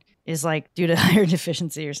skin is like due to iron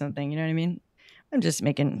deficiency or something. You know what I mean? I'm just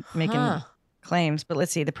making claims, but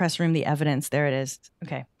let's see the press room, the evidence. There it is.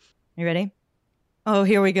 Okay. You ready? Oh,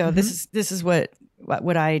 here we go. Mm-hmm. This is what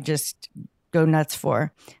I just go nuts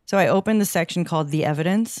for. So I opened the section called the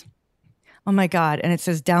evidence. Oh my God. And it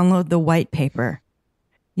says download the white paper.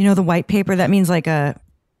 The white paper, that means like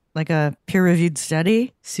like a peer-reviewed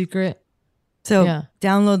study. Secret. So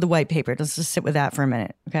download the white paper. Let's just sit with that for a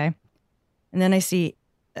minute, okay? And then I see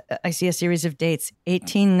a series of dates.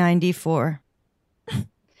 1894.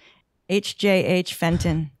 H.J.H.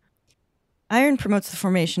 Fenton. Iron promotes the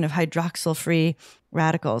formation of hydroxyl-free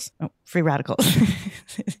radicals. Oh, free radicals.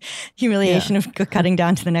 Humiliation of cutting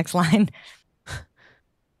down to the next line.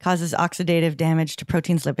 Causes oxidative damage to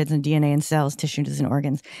proteins, lipids, and DNA in cells, tissues, and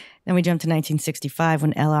organs. Then we jump to 1965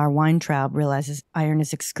 when L.R. Weintraub realizes iron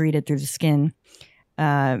is excreted through the skin,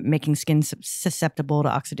 making skin susceptible to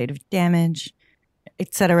oxidative damage,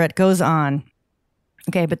 etc. It goes on.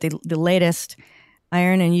 Okay, but the latest,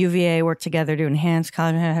 iron and UVA work together to enhance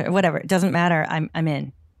collagen, whatever. It doesn't matter. I'm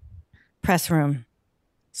in. Press room.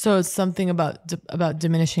 So it's something about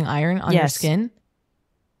diminishing iron on your skin?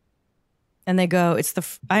 And they go,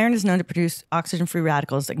 iron is known to produce oxygen-free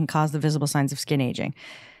radicals that can cause the visible signs of skin aging.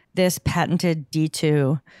 This patented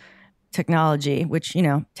D2 technology, which,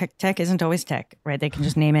 tech isn't always tech, right? They can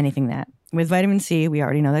just name anything that. With vitamin C, we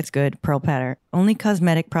already know that's good, pearl powder, only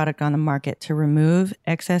cosmetic product on the market to remove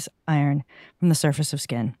excess iron from the surface of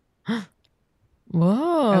skin.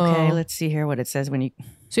 Whoa. Okay, let's see here what it says when you...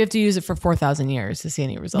 So you have to use it for 4,000 years to see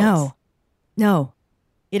any results? No.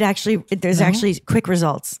 There's actually quick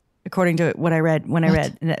results, according to what I read when I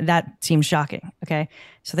read. That seems shocking, okay?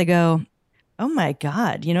 So they go, oh my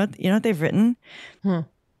God, you know what they've written?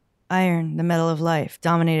 Iron, the metal of life,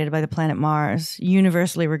 dominated by the planet Mars,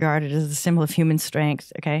 universally regarded as the symbol of human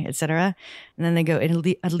strength, okay, etc. And then they go, it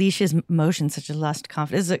unleashes emotions such as lust,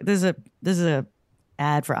 confidence. This is a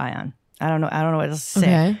ad for Ion. I don't know what else to say.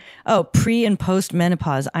 Okay. Oh, pre and post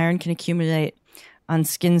menopause, iron can accumulate on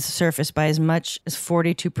skin's surface by as much as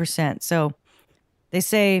 42%. So they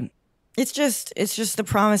say it's just the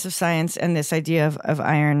promise of science, and this idea of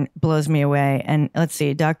iron blows me away. And let's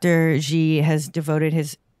see, Dr. G has devoted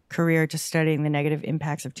his career to studying the negative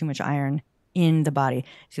impacts of too much iron in the body.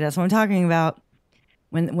 See, that's what I'm talking about.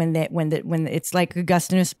 When it's like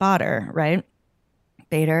Augustinus Spotter, right?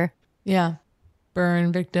 Bader. Yeah.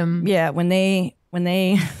 Burn victim. Yeah, when they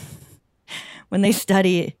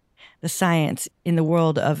study the science in the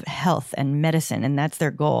world of health and medicine, and that's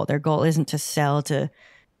their goal. Their goal isn't to sell to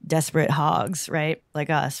desperate hogs, right? Like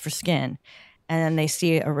us, for skin. And then they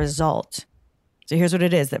see a result. So here's what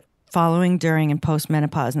it is: that following, during, and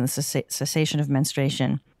post-menopause and the cessation of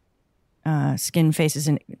menstruation, skin faces,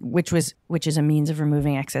 which is a means of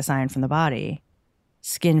removing excess iron from the body,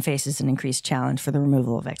 skin faces an increased challenge for the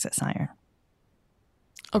removal of excess iron.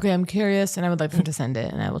 Okay, I'm curious, and I would like them to send it,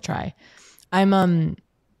 and I will try. I'm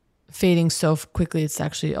fading so quickly, it's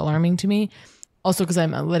actually alarming to me. Also, because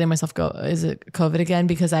I'm letting myself go. Is it COVID again?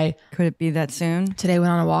 Because could it be that soon? Today I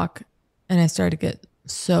went on a walk, and I started to get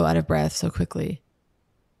so out of breath so quickly.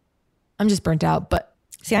 I'm just burnt out. But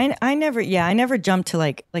see, I never jumped to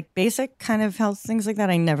like basic kind of health things like that.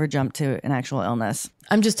 I never jumped to an actual illness.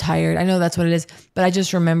 I'm just tired. I know that's what it is, but I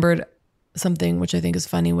just remembered something which I think is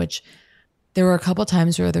funny, which there were a couple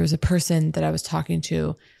times where there was a person that I was talking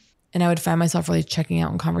to, and I would find myself really checking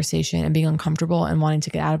out in conversation and being uncomfortable and wanting to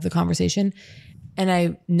get out of the conversation. And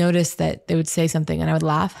I noticed that they would say something and I would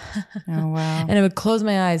laugh. Oh, wow. And I would close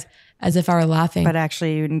my eyes as if I were laughing. But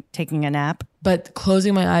actually you're taking a nap? But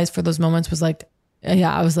closing my eyes for those moments was like,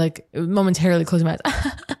 I was like momentarily closing my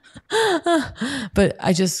eyes. But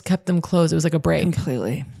I just kept them closed. It was like a break.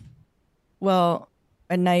 Completely. Well,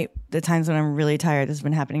 at night, the times when I'm really tired, this has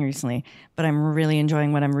been happening recently, but I'm really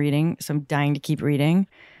enjoying what I'm reading, so I'm dying to keep reading.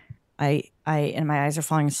 And my eyes are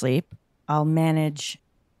falling asleep. I'll manage.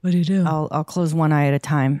 What do you do? I'll close one eye at a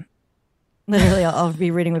time. Literally, I'll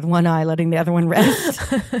be reading with one eye, letting the other one rest.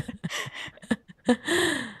 And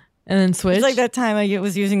then switch? It's like that time I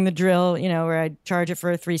was using the drill, where I'd charge it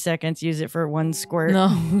for 3 seconds, use it for 1 squirt,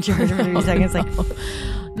 charge it for 3 seconds. Like,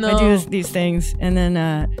 I do these things, and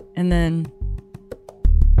then.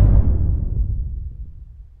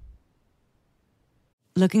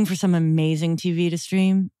 Looking for some amazing TV to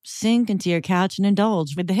stream? Sink into your couch and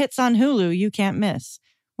indulge with the hits on Hulu you can't miss.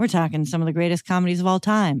 We're talking some of the greatest comedies of all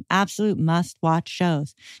time, absolute must-watch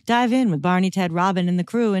shows. Dive in with Barney, Ted, Robin, and the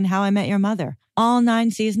crew in How I Met Your Mother. All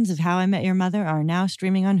 9 seasons of How I Met Your Mother are now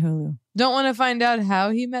streaming on Hulu. Don't want to find out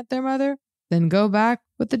how he met their mother? Then go back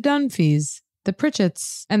with the Dunphys, the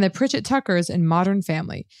Pritchetts, and the Pritchett Tuckers in Modern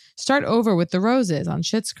Family. Start over with the Roses on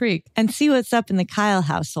Schitt's Creek. And see what's up in the Kyle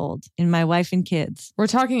household in My Wife and Kids. We're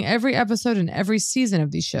talking every episode and every season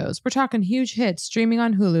of these shows. We're talking huge hits streaming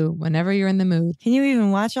on Hulu whenever you're in the mood. Can you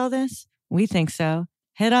even watch all this? We think so.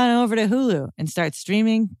 Head on over to Hulu and start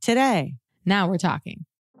streaming today. Now we're talking.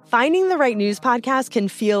 Finding the right news podcast can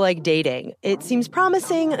feel like dating. It seems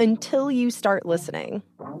promising until you start listening.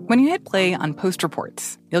 When you hit play on Post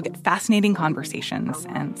Reports, you'll get fascinating conversations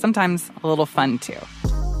and sometimes a little fun, too.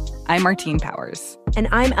 I'm Martine Powers. And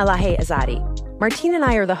I'm Elahe Azadi. Martine and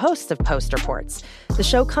I are the hosts of Post Reports. The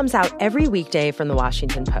show comes out every weekday from The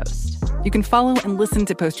Washington Post. You can follow and listen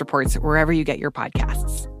to Post Reports wherever you get your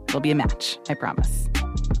podcasts. It'll be a match, I promise.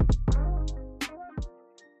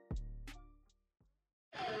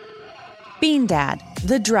 Bean Dad,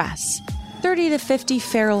 The Dress, 30 to 50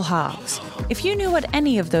 Feral Hogs. If you knew what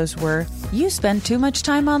any of those were, you spend too much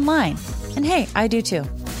time online. And hey, I do too.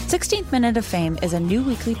 16th Minute of Fame is a new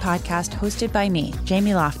weekly podcast hosted by me,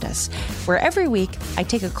 Jamie Loftus, where every week I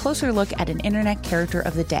take a closer look at an internet character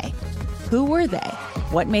of the day. Who were they?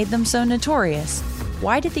 What made them so notorious?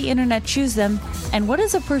 Why did the internet choose them? And what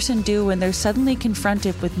does a person do when they're suddenly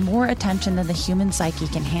confronted with more attention than the human psyche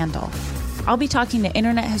can handle? I'll be talking to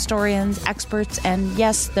internet historians, experts, and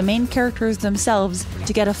yes, the main characters themselves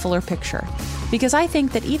to get a fuller picture. Because I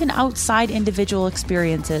think that even outside individual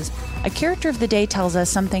experiences, a character of the day tells us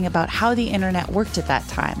something about how the internet worked at that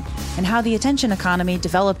time and how the attention economy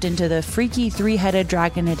developed into the freaky three-headed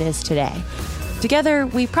dragon it is today. Together,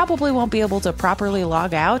 we probably won't be able to properly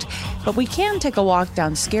log out, but we can take a walk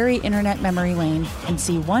down scary internet memory lane and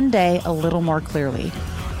see one day a little more clearly.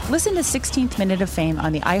 Listen to 16th Minute of Fame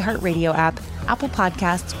on the iHeartRadio app, Apple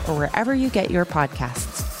Podcasts, or wherever you get your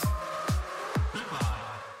podcasts.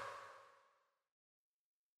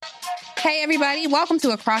 Hey, everybody. Welcome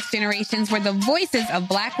to Across Generations, where the voices of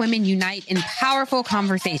Black women unite in powerful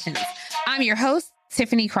conversations. I'm your host,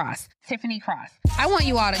 Tiffany Cross. I want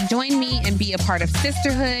you all to join me and be a part of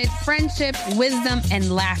sisterhood, friendship, wisdom,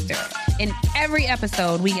 and laughter. In every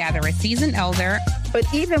episode, we gather a seasoned elder. But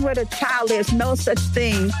even with a child, there's no such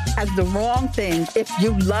thing as the wrong thing if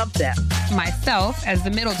you love them. Myself, as the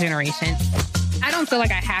middle generation. I don't feel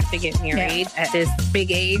like I have to get married at this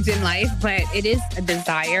big age in life, but it is a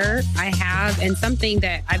desire I have and something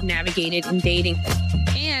that I've navigated in dating.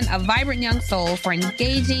 And a vibrant young soul for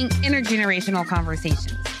engaging intergenerational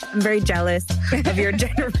conversations. I'm very jealous of your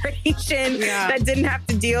generation that didn't have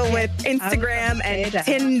to deal with Instagram and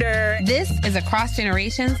Tinder. This is Across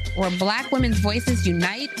Generations, where Black women's voices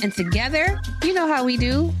unite, and together, you know how we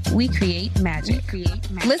do, we create magic.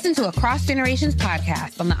 Listen to Across Generations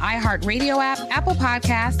podcast on the iHeartRadio app, Apple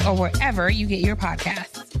Podcasts, or wherever you get your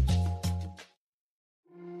podcasts.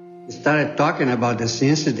 We started talking about this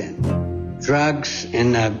incident. Drugs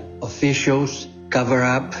and officials cover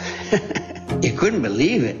up. You couldn't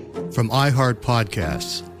believe it. From iHeart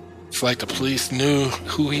Podcasts. It's like the police knew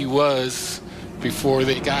who he was before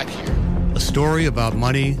they got here. A story about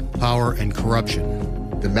money, power, and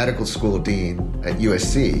corruption. The medical school dean at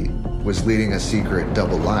USC was leading a secret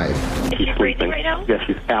double life. Is she breathing right now? Yes,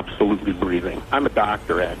 she's absolutely breathing. I'm a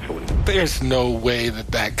doctor, actually. There's no way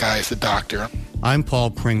that guy's a doctor. I'm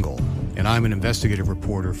Paul Pringle, and I'm an investigative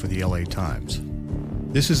reporter for the LA Times.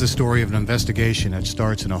 This is the story of an investigation that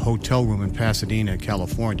starts in a hotel room in Pasadena,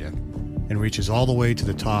 California, and reaches all the way to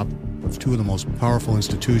the top of two of the most powerful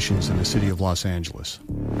institutions in the city of Los Angeles.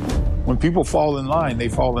 When people fall in line, they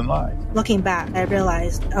fall in line. Looking back, I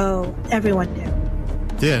realized, everyone knew.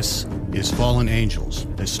 This is Fallen Angels,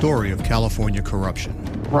 a story of California corruption.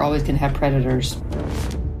 We're always going to have predators.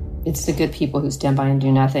 It's the good people who stand by and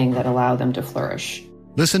do nothing that allow them to flourish.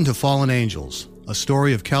 Listen to Fallen Angels, a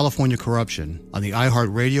story of California corruption on the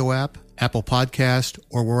iHeartRadio app, Apple Podcast,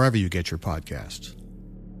 or wherever you get your podcasts.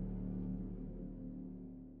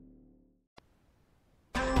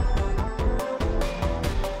 I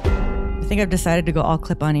think I've decided to go all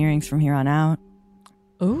clip-on earrings from here on out.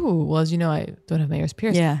 Ooh, well, as you know, I don't have my ears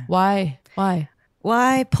pierced. Yeah. Why?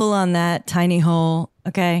 Why pull on that tiny hole?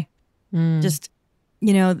 Okay. Just,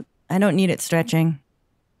 I don't need it stretching.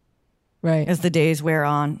 Right. As the days wear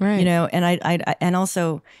on. Right. And I and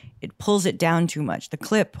also it pulls it down too much. The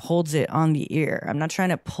clip holds it on the ear. I'm not trying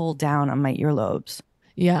to pull down on my earlobes.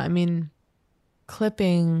 Yeah, I mean,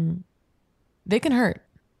 clipping, they can hurt.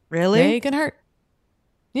 Really? They can hurt.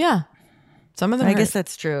 Yeah. Some of them I hurt. guess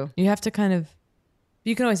that's true. You have to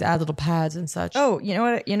you can always add little pads and such. Oh, you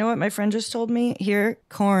know what my friend just told me? Here,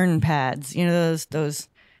 corn pads. You know those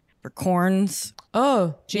for corns?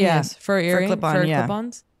 Oh, genius. For earrings? For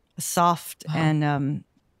clip-ons? Soft and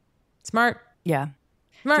smart. Yeah.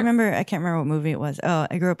 Smart. Do you remember? I can't remember what movie it was. Oh,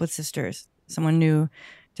 I grew up with sisters. Someone knew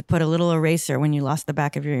to put a little eraser when you lost the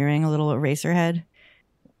back of your earring, a little eraser head.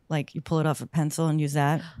 Like you pull it off a pencil and use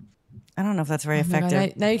that. I don't know if that's very effective.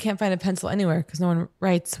 God, now you can't find a pencil anywhere because no one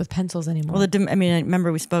writes with pencils anymore. Well, I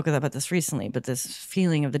remember we spoke about this recently, but this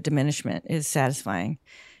feeling of the diminishment is satisfying.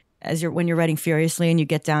 When you're writing furiously and you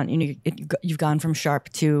get down, you've gone from sharp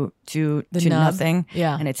to nothing.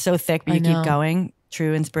 Yeah. And it's so thick, but you keep going.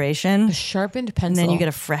 true inspiration. A sharpened pencil. And then you get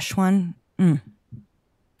a fresh one. Then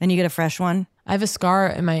you get a fresh one. I have a scar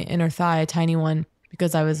in my inner thigh, a tiny one,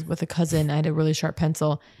 because I was with a cousin. I had a really sharp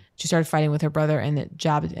pencil. She started fighting with her brother, and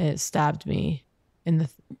it stabbed me in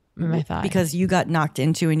my thigh. Because you got knocked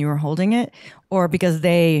into and you were holding it, or because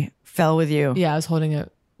they fell with you? Yeah, I was holding a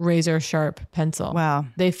razor sharp pencil. Wow.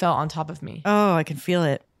 They fell on top of me. Oh, I can feel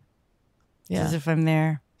it. Yeah. As if I'm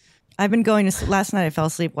there. I've been going to, last night I fell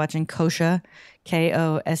asleep watching Kosha,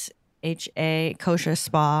 Kosha, Kosha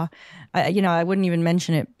Spa. I wouldn't even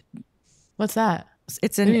mention it. What's that?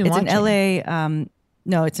 It's an LA, I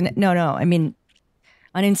mean,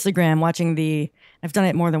 on Instagram, watching I've done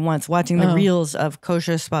it more than once, watching the reels of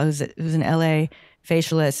Kosha Spa, who's an LA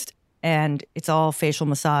facialist, and it's all facial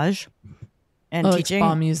massage and teaching.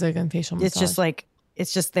 Spa music and facial massage.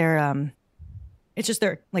 It's just their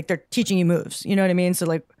they're teaching you moves. You know what I mean? So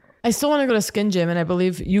like, I still want to go to Skin Gym, and I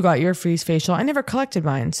believe you got your free facial. I never collected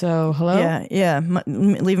mine, so hello? Yeah,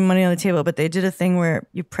 leaving money on the table. But they did a thing where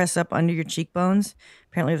you press up under your cheekbones.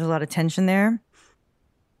 Apparently there's a lot of tension there.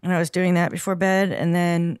 And I was doing that before bed, and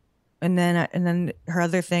then her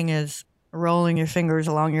other thing is rolling your fingers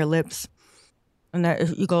along your lips. And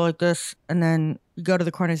that you go like this, and then you go to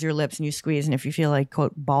the corners of your lips and you squeeze, and if you feel like,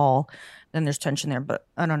 quote, ball, then there's tension there. But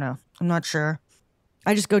I don't know. I'm not sure.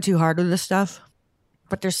 I just go too hard with this stuff.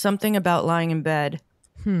 But there's something about lying in bed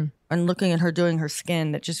and looking at her doing her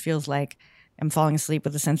skin that just feels like I'm falling asleep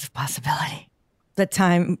with a sense of possibility. That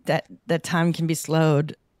time can be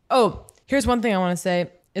slowed. Oh, here's one thing I want to say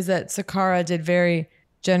is that Sakara did very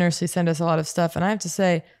generously send us a lot of stuff, and I have to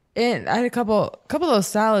say, I had a couple of those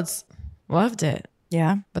salads. Loved it.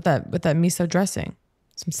 Yeah. With that miso dressing,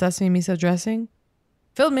 some sesame miso dressing,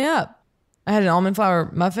 filled me up. I had an almond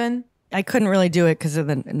flour muffin. I couldn't really do it because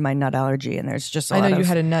of my nut allergy, and there's just I know you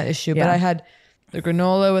had a nut issue, but I had the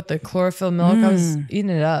granola with the chlorophyll milk. I was eating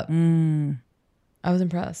it up. I was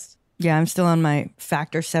impressed. Yeah, I'm still on my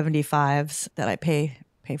factor 75s that I pay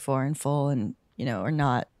for in full, and or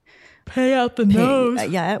not. Pay out the nose.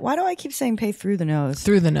 Yeah. Why do I keep saying pay through the nose?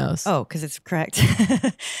 Through the nose. Oh, because it's correct.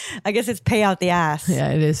 I guess it's pay out the ass. Yeah,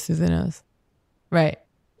 it is through the nose. Right.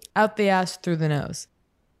 Out the ass, through the nose.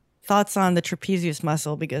 Thoughts on the trapezius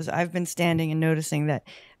muscle, because I've been standing and noticing that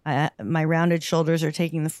my rounded shoulders are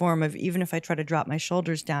taking the form of, even if I try to drop my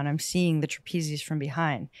shoulders down, I'm seeing the trapezius from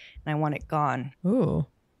behind, and I want it gone. Ooh.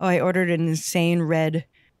 Oh, I ordered an insane red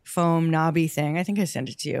foam knobby thing. I think I sent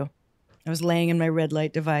it to you. I was laying in my red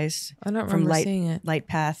light device. I don't remember seeing it. Light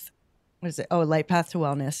Path. What is it? Oh, Light Path to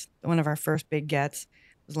Wellness. One of our first big gets.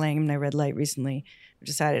 I was laying in my red light recently. I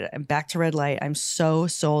decided I'm back to red light. I'm so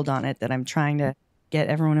sold on it that I'm trying to get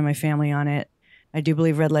everyone in my family on it. I do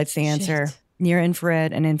believe red light's the answer. Near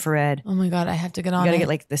infrared and infrared. Oh my God, I have to get on it. You gotta get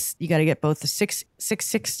like this. You gotta get both the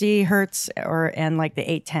 660 hertz and like the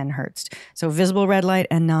 810 hertz. So visible red light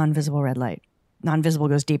and non-visible red light. Non-visible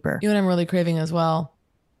goes deeper. You know what I'm really craving as well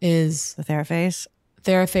is the TheraFace.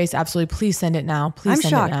 TheraFace, absolutely. Please send it now. Please I'm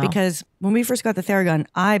send it now. I'm shocked because when we first got the Theragun,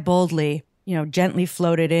 I boldly, gently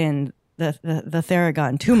floated in the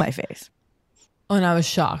Theragun to my face. Oh, and I was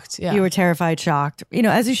shocked. Yeah. You were terrified, shocked,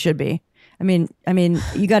 as you should be. I mean,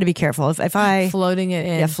 you got to be careful. If I floating it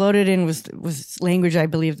in, yeah, floated in was language I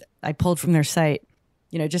believe I pulled from their site,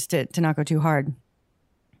 just to not go too hard.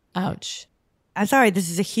 Ouch. I'm sorry. This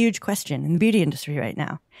is a huge question in the beauty industry right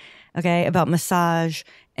now. Okay, about massage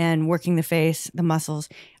and working the face, the muscles.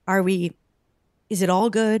 Is it all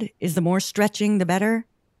good? Is the more stretching the better?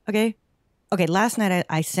 Okay. Last night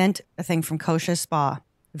I sent a thing from Kosha Spa,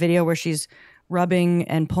 a video where she's rubbing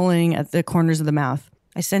and pulling at the corners of the mouth.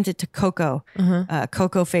 I sent it to Coco,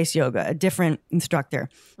 Coco Face Yoga, a different instructor.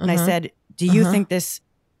 And I said, do you think this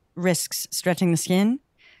risks stretching the skin?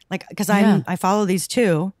 Like, because I follow these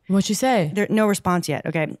two. What'd you say? There's no response yet.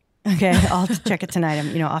 Okay, I'll check it tonight.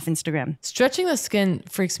 I'm, off Instagram. Stretching the skin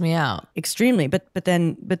freaks me out. Extremely. But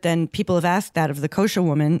then people have asked that of the Kosha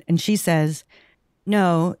woman, and she says,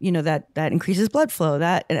 no, that increases blood flow.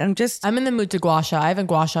 And I'm in the mood to gua sha. I haven't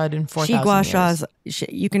gua sha'd in 4,000 years. She gua shas.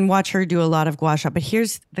 You can watch her do a lot of gua sha, but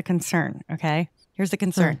here's the concern, okay? Here's the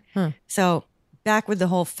concern. So back with the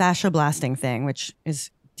whole fascia blasting thing, which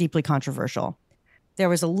is deeply controversial. There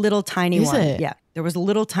was a little tiny one. Is it? Yeah. There was a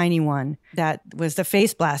little tiny one that was the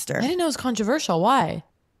face blaster. I didn't know it was controversial. Why?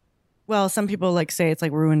 Well, some people say it's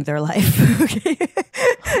ruined their life, okay?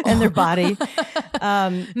 And their body.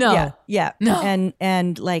 No. Yeah. No.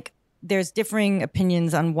 And there's differing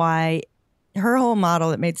opinions on why her whole model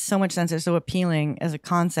that made so much sense, is so appealing as a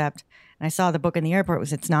concept. And I saw the book in the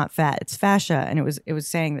airport, it's not fat, it's fascia. And it was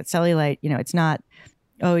saying that cellulite, it's not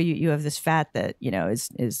oh, you have this fat that,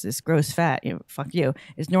 is this gross fat, fuck you,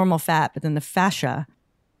 is normal fat. But then the fascia,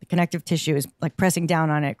 the connective tissue is like pressing down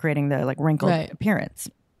on it, creating the like wrinkled appearance.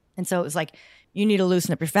 And so it was like, you need to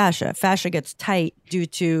loosen up your fascia. Fascia gets tight due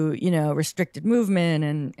to, restricted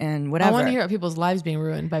movement and whatever. I want to hear about people's lives being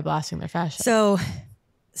ruined by blasting their fascia.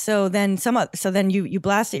 So then you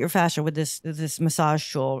blast at your fascia with this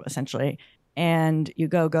massage tool essentially, and you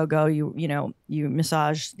go, you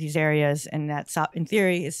massage these areas, and that in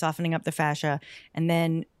theory is softening up the fascia, and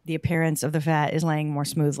then the appearance of the fat is laying more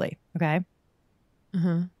smoothly. Okay.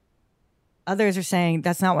 Mm-hmm. Others are saying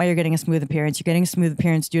that's not why you're getting a smooth appearance. You're getting a smooth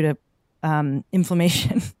appearance due to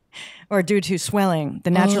inflammation or due to swelling,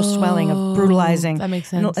 the natural swelling of brutalizing. That makes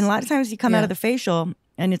sense. And a lot of times you come out of the facial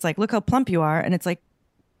and it's like, look how plump you are. And it's like,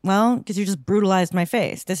 well, because you just brutalized my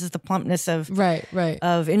face. This is the plumpness of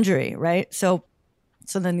of injury, right? So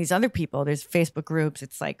then these other people, there's Facebook groups,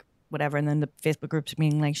 it's like whatever, and then the Facebook groups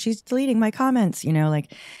being like, she's deleting my comments,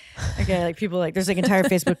 like, okay, like people like, there's like entire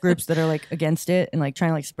Facebook groups that are like against it and like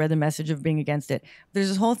trying to like spread the message of being against it. There's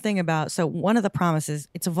this whole thing about, so one of the promises,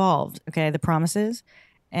 it's evolved, okay, the promises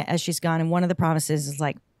as she's gone, and one of the promises is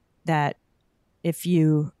like that if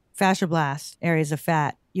you fascia blast areas of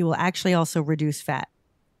fat, you will actually also reduce fat,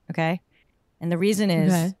 okay? And the reason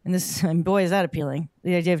is, and boy, is that appealing,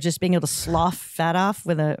 the idea of just being able to slough fat off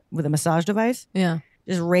with a massage device. Yeah.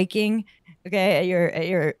 Just raking, okay, at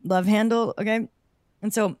your love handle, okay?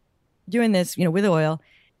 And so doing this, with oil,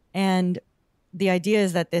 and the idea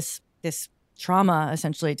is that this trauma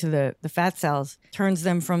essentially to the fat cells turns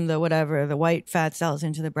them from the white fat cells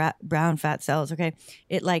into the brown fat cells, okay?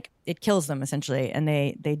 It kills them essentially, and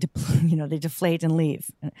they deflate and leave.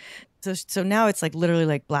 So now it's like literally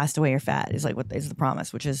like blast away your fat is like what is the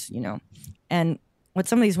promise, which is, and what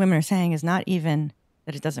some of these women are saying is not even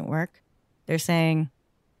that it doesn't work. They're saying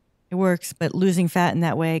it works, but losing fat in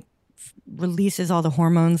that way releases all the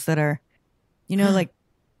hormones that are, like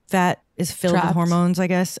fat is filled with hormones, I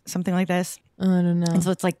guess, something like this. I don't know. And so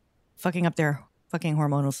it's like fucking up their fucking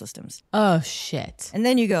hormonal systems. Oh, shit. And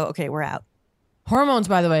then you go, okay, we're out. Hormones,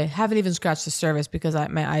 by the way, haven't even scratched the surface because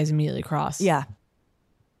my eyes immediately cross. Yeah.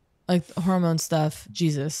 Like hormone stuff.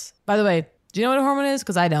 Jesus. By the way, do you know what a hormone is?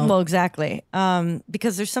 Because I don't. Well, exactly.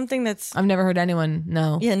 Because there's something that's... I've never heard anyone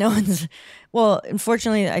know. Yeah, no one's... Well,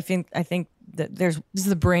 unfortunately, I think that there's... Does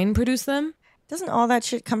the brain produce them? Doesn't all that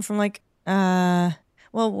shit come from like... isn't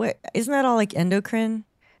that all like endocrine?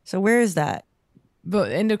 So where is that?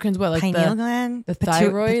 But endocrine's what? Like pineal gland? The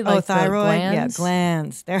thyroid? Like thyroid? Glands? Yeah,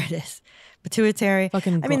 glands. There it is. Pituitary.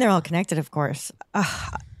 I mean, they're all connected, of course.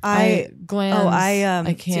 Glands. I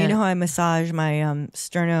can't. So you know how I massage my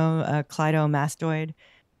sternocleidomastoid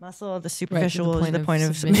muscle? The superficial is the point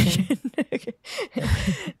of submission.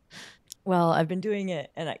 Well, I've been doing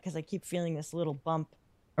it, and because I keep feeling this little bump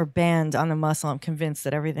or band on the muscle, I'm convinced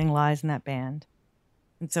that everything lies in that band,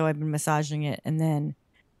 and so I've been massaging it. And then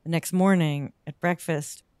the next morning at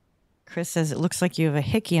breakfast, Chris says, "It looks like you have a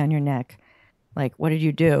hickey on your neck. Like, what did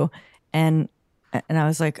you do?" And I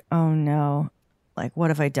was like, "Oh no." Like, what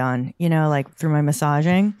have I done? Like through my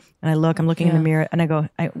massaging, and I'm looking in the mirror, and I go,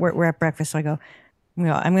 we're at breakfast. So I go,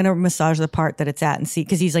 I'm going to massage the part that it's at and see.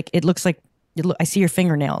 Cause he's like, it looks like, I see your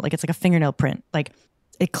fingernail. Like it's like a fingernail print. Like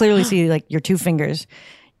it clearly see like your two fingers.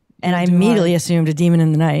 And I immediately assumed a demon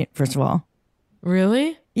in the night, first of all.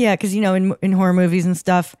 Really? Yeah. Cause in horror movies and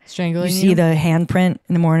stuff, strangling you see the handprint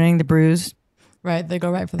in the morning, the bruise. Right. They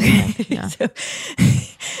go right for the neck. Yeah.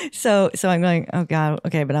 So I'm going, oh God,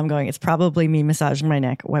 okay, but I'm going, it's probably me massaging my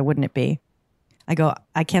neck. Why wouldn't it be? I go,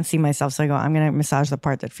 I can't see myself. So I go, I'm going to massage the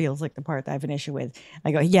part that feels like the part that I have an issue with.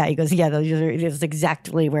 I go, yeah. He goes, yeah, it is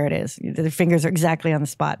exactly where it is. The fingers are exactly on the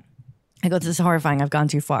spot. I go, this is horrifying. I've gone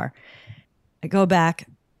too far. I go back.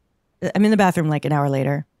 I'm in the bathroom like an hour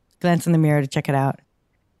later, glance in the mirror to check it out.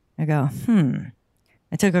 I go,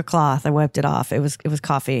 I took a cloth. I wiped it off. It was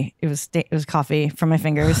coffee. It was coffee from my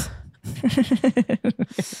fingers.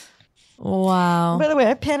 Wow. By the way,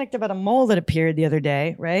 I panicked about a mole that appeared the other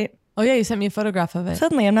day, right? Oh yeah, you sent me a photograph of it.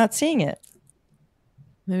 Suddenly I'm not seeing it.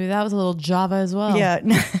 Maybe that was a little Java as well. Yeah.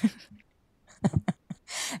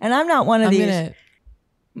 And I'm not one of these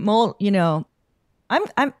mole, well,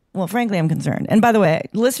 frankly, I'm concerned. And by the way,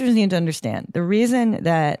 listeners need to understand the reason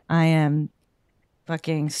that I am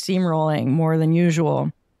fucking steamrolling more than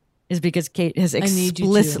usual is because Kate has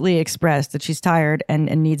explicitly expressed that she's tired and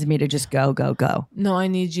needs me to just go. No, I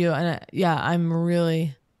need you. And I'm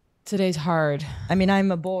really, today's hard. I mean,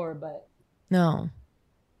 I'm a bore, but. No,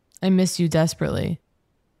 I miss you desperately.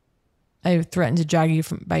 I threatened to drag you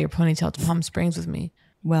by your ponytail to Palm Springs with me.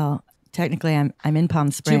 Well, technically I'm in Palm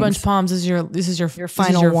Springs. 2 Bunch Palms is this is your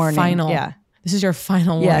final warning. Final. Yeah. This is your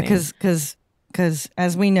final warning. Yeah, because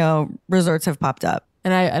as we know, resorts have popped up.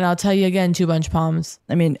 And I'll tell you again, Two Bunch Palms.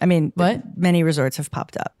 I mean, what? Many resorts have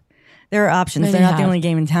popped up. There are options. They're not the only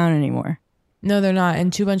game in town anymore. No, they're not.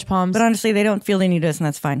 And Two Bunch Palms. But honestly, they don't feel they need us, and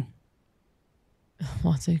that's fine.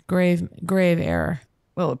 Well, it's a grave error.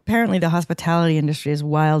 Well, apparently the hospitality industry is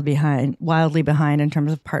wildly behind in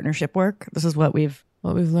terms of partnership work. This is what we've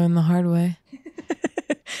learned the hard way.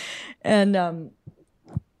 And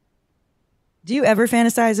do you ever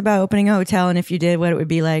fantasize about opening a hotel, and if you did, what it would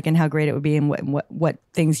be like and how great it would be and what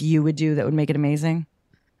things you would do that would make it amazing?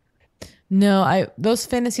 No, those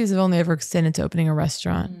fantasies have only ever extended to opening a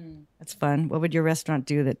restaurant. That's fun. What would your restaurant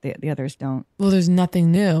do that the others don't? Well, there's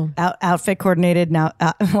nothing new. Outfit coordinated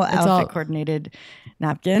coordinated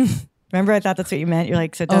napkin. Remember, I thought that's what you meant. You're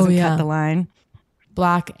like, so it doesn't cut the line.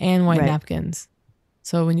 Black and white napkins.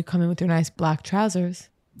 So when you come in with your nice black trousers,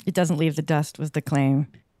 it doesn't leave the dust. Was the claim?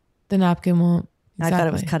 The napkin won't. Exactly. I thought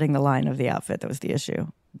it was cutting the line of the outfit that was the issue.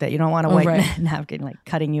 That you don't want a white napkin like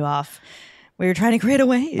cutting you off where you're trying to create a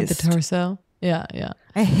waist. At the torso. Yeah.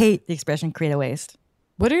 I hate the expression create a waist.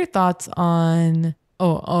 What are your thoughts on?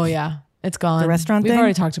 Oh yeah, it's gone. The restaurant We've thing?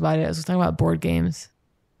 already talked about it. I was talking about board games.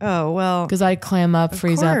 Oh well, because I clam up,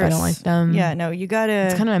 freeze up. I don't like them. Yeah, no, you gotta.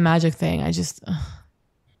 It's kind of a magic thing. I just.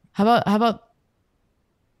 How about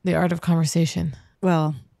the art of conversation?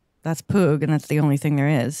 Well, that's Poog, and that's the only thing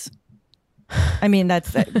there is. I mean,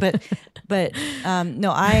 that's but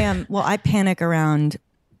no, I am. Well, I panic around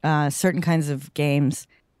certain kinds of games,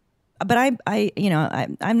 but I'm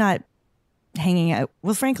not hanging out.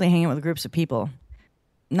 Well, frankly, hanging out with groups of people,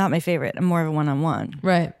 not my favorite. I'm more of a one-on-one.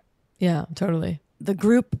 Right. Yeah. Totally. The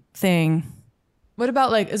group thing. What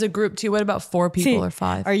about like as a group too? What about 4 people or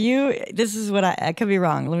 5? Are you? This is what I could be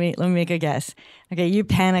wrong. Let me make a guess. Okay, you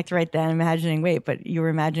panicked right then, imagining. Wait, but you were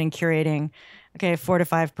imagining curating. Okay, a 4 to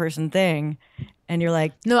 5 person thing, and you're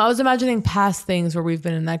like, no, I was imagining past things where we've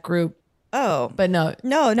been in that group. Oh, but no,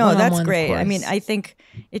 that's great. I mean, I think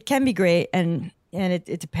it can be great, and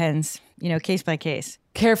it depends, case by case.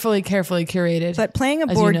 Carefully curated. But playing a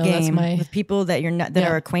board game with people that you're not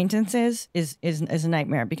are acquaintances is a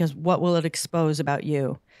nightmare, because what will it expose about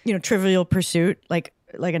you? Trivial Pursuit, like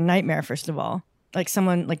a nightmare. First of all, like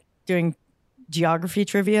someone like doing geography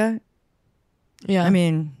trivia. Yeah, I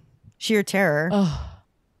mean, sheer terror.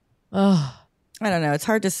 Oh. I don't know. It's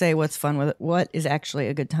hard to say what's fun with it. What is actually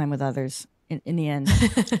a good time with others in the end.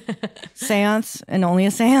 Seance and only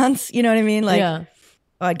a seance. You know what I mean? Like,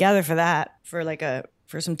 I'd gather for that,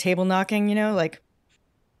 for some table knocking, like,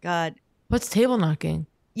 God. What's table knocking?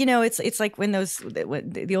 It's like when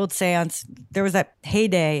the old seance, there was that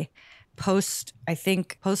heyday post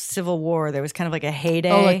Civil War. There was kind of like a heyday.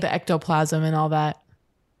 Oh, like the ectoplasm and all that.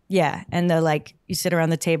 Yeah. And you sit around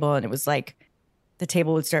the table and it was like, the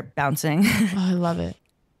table would start bouncing. Oh, I love it.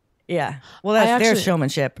 Yeah. Well, that's their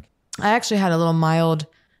showmanship. I actually had a little mild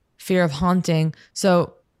fear of haunting.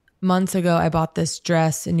 So months ago, I bought this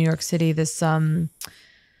dress in New York City, this from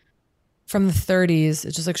the 30s.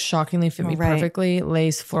 It just like shockingly fit me perfectly.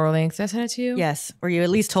 Lace, floor length. Did I send it to you? Yes. Or you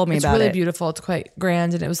at least told me about it. It's really beautiful. It's quite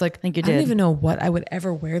grand. And it was like, I don't even know what I would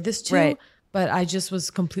ever wear this to. But I just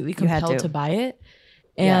was completely compelled to buy it.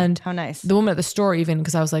 And how nice. The woman at the store, even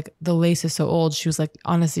because I was like, the lace is so old, she was like,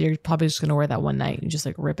 honestly, you're probably just gonna wear that one night and just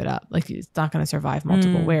like rip it up. Like it's not gonna survive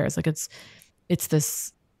multiple wears. Like it's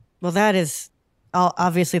this. Well, that is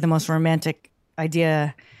obviously the most romantic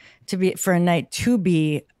idea for a night to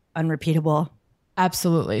be unrepeatable.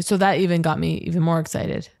 Absolutely. So that even got me even more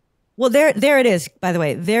excited. Well, there it is. By the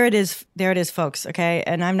way, there it is, folks. Okay,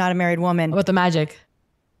 and I'm not a married woman. About the magic?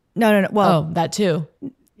 No. Well, that too.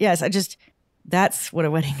 Yes, that's what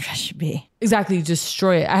a wedding dress should be. Exactly. You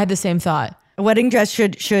destroy it. I had the same thought. A wedding dress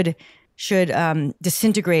should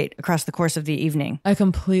disintegrate across the course of the evening. I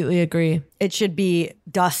completely agree. It should be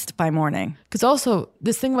dust by morning. Because also,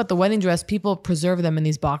 this thing about the wedding dress, people preserve them in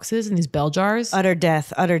these boxes, in these bell jars. Utter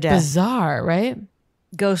death. Bizarre, right?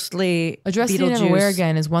 Ghostly. A dress you never wear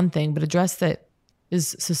again is one thing, but a dress that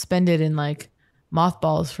is suspended in like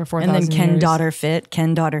mothballs for 4,000 years. And then Ken daughter fit,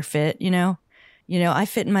 I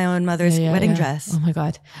fit in my own mother's wedding dress. Oh my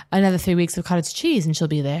God. Another 3 weeks of cottage cheese and she'll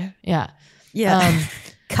be there. Yeah. Yeah.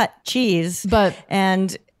 Cut cheese.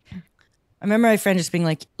 And I remember my friend just being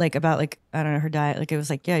like about like, I don't know, her diet. Like it was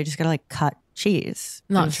like, yeah, you just gotta like cut cheese.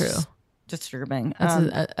 Not true. Disturbing.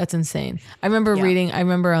 That's insane. I remember reading,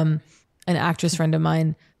 an actress friend of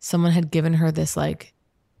mine, someone had given her this like,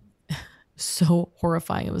 so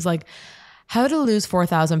horrifying. It was like, how to lose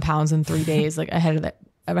 4,000 pounds in 3 days, like ahead of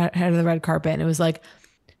the red carpet. And it was like,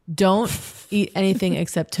 don't eat anything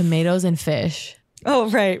except tomatoes and fish. Oh,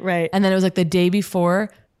 right. And then it was like the day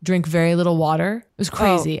before, drink very little water. It was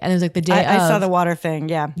crazy. And it was like the day I saw the water thing.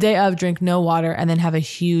 Yeah. Day of, drink no water and then have a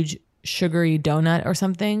huge sugary donut or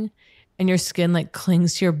something. And your skin like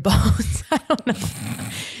clings to your bones. I don't know.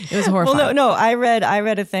 It was horrifying. Well, no. I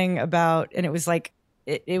read a thing about, and it was like,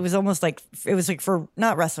 it was almost like, it was like for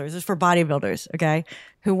not wrestlers, it's for bodybuilders, okay,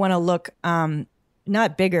 who want to look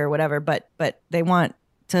not bigger or whatever, but they want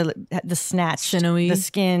to the snatch, sinewy, the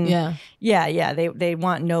skin. Yeah. They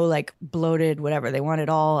want no like bloated whatever. They want it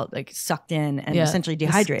all like sucked in and essentially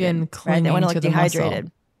dehydrated. The skin right? They want to look to dehydrated.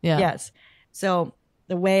 Muscle. Yeah. Yes. So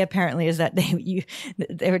the way apparently is that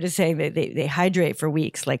they were just saying that they hydrate for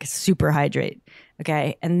weeks, like super hydrate.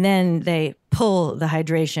 Okay. And then they pull the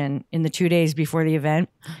hydration in the 2 days before the event.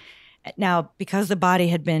 Now, because the body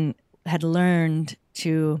had learned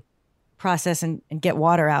to process and get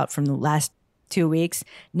water out from the last 2 weeks,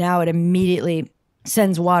 now it immediately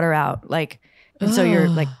sends water out. Like, and so you're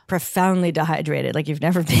like profoundly dehydrated, like you've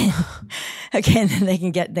never been. Again,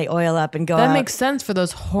 they oil up and go out. That makes sense for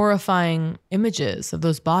those horrifying images of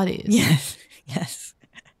those bodies. Yes. Yes.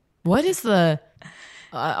 What is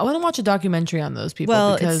I want to watch a documentary on those people.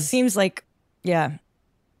 Well, because it seems like, yeah.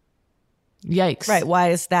 Yikes. Right. Why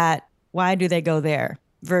is that? Why do they go there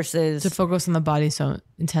versus to focus on the body so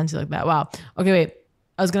intensely like that? Wow. Okay, wait.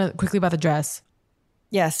 I was going to quickly about the dress.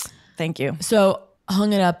 Yes. Thank you. So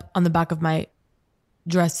hung it up on the back of my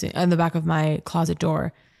dressing, on the back of my closet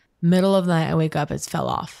door. Middle of the night, I wake up, it fell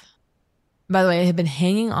off. By the way, it had been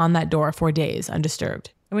hanging on that door for days,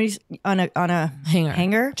 undisturbed. When you on a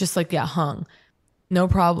hanger? Just like, yeah, hung. No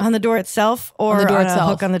problem. On the door itself or on the door on itself. A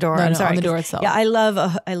hook on the door? No, I'm sorry. on the door itself. Yeah, I love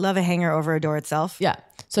a hanger over a door itself. Yeah.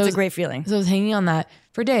 So it's a great feeling. So I was hanging on that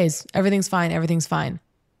for days. Everything's fine.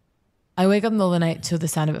 I wake up in the middle of the night to the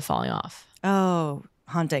sound of it falling off. Oh,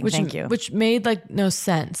 haunting. Thank you. Which made like no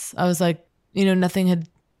sense. I was like, nothing had,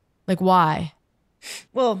 like, why?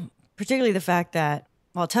 Well, particularly the fact that,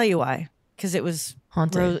 well, I'll tell you why. Because it was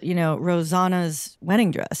haunted. Rosanna's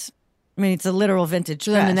wedding dress. I mean, it's a literal vintage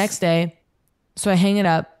so dress. Then the next day, so I hang it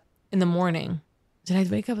up in the morning. Did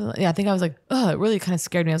I wake up? Yeah, I think I was like, oh, it really kind of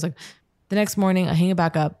scared me. I was like, the next morning, I hang it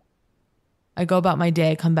back up. I go about my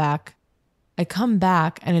day, come back. I come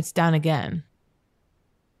back and it's down again.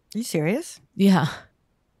 Are you serious? Yeah.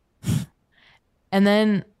 And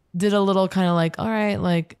then did a little kind of like, all right,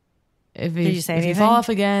 like, if you fall off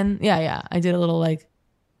again. Yeah. I did a little like,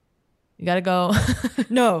 you gotta go.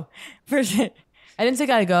 No. First, I didn't say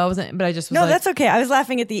gotta go. But I just was no, like, that's okay. I was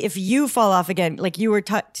laughing at if you fall off again, like you were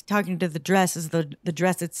talking to the dress as the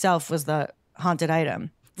dress itself was the haunted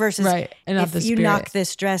item versus right. And not if you knock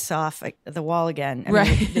this dress off the wall again,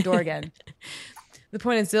 the door again. The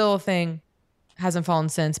point is the little thing hasn't fallen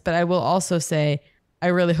since, but I will also say I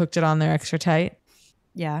really hooked it on there extra tight.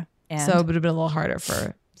 Yeah. And so it would have been a little harder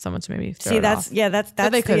for someone to maybe throw it that's off. Yeah, that's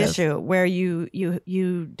the issue where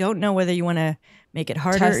you don't know whether you want to make it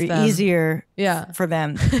harder or easier for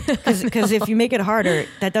them. Because if you make it harder,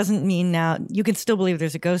 that doesn't mean now you can still believe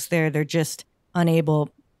there's a ghost there. They're just unable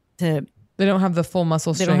to. They don't have the full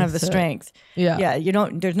muscle strength. They don't have the strength. Yeah. Yeah.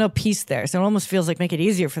 There's no peace there. So it almost feels like make it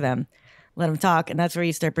easier for them. Let them talk. And that's where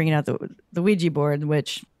you start bringing out the Ouija board,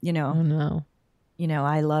 which, oh no.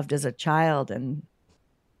 I loved as a child and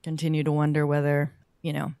continue to wonder whether,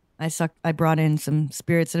 I brought in some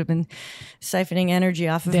spirits that have been siphoning energy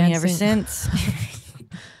off of me ever since.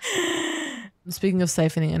 Speaking of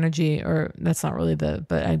siphoning energy, or that's not really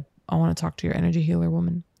but I want to talk to your energy healer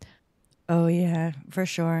woman. Oh yeah, for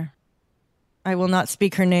sure. I will not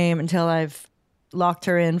speak her name until I've locked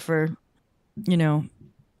her in for, a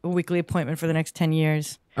weekly appointment for the next 10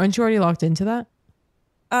 years. Aren't you already locked into that?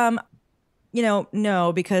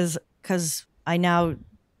 No, because I now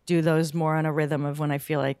do those more on a rhythm of when I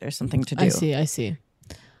feel like there's something to do. I see.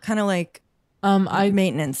 Kind of like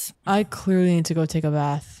maintenance. I clearly need to go take a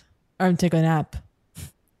bath or take a nap.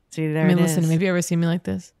 See, there it is. Listen, have you ever seen me like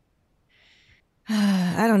this?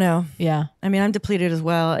 I don't know. Yeah. I mean, I'm depleted as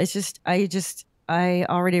well. It's just, I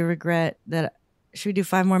already regret that. Should we do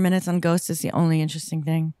 5 more minutes on ghosts? Is the only interesting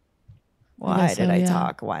thing. Why did I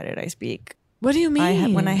talk? Why did I speak? What do you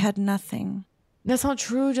mean? When I had nothing. That's not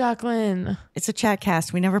true, Jacqueline. It's a chat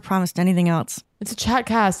cast. We never promised anything else. It's a chat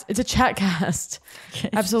cast.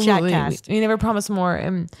 Absolutely. Chat cast. We never promised more.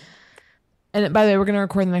 And by the way, we're going to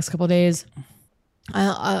record the next couple of days.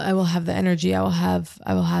 I will have the energy. I will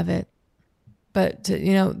have it. But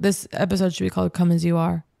this episode should be called "Come as You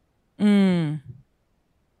Are." Because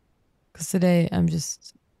today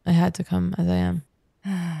I had to come as I am.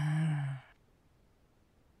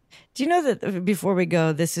 Do you know that before we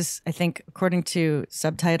go, this is, I think, according to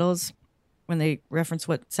subtitles, when they reference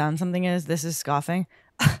what sound something is, this is scoffing.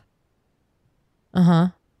 Uh-huh.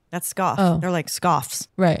 That's scoff. Oh. They're like scoffs.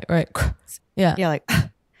 Right. Yeah. Yeah, like,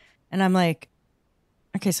 and I'm like,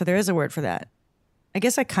 okay, so there is a word for that. I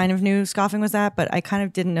guess I kind of knew scoffing was that, but I kind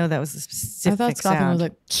of didn't know that was a specific I thought scoffing sound. was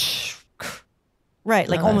like, right,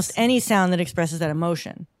 like almost any sound that expresses that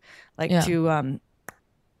emotion. Like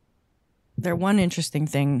their one interesting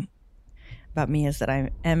thing about me is that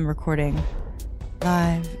I am recording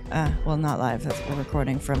live, well, not live, we're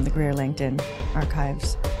recording from the Greer Langton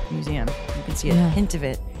Archives Museum. You can see a hint of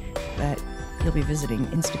it, but you'll be visiting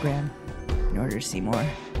Instagram in order to see more.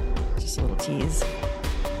 Just a little tease.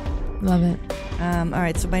 Love it. All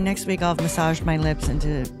right, so by next week, I'll have massaged my lips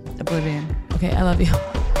into oblivion. Okay, I love you.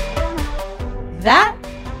 That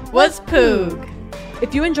was Poog.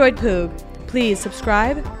 If you enjoyed Poog, please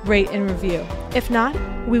subscribe, rate, and review. If not,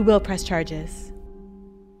 we will press charges.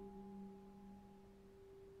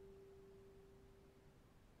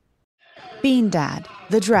 Bean Dad,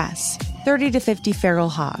 The Dress, 30 to 50 Feral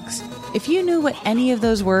Hogs. If you knew what any of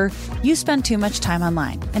those were, you spend too much time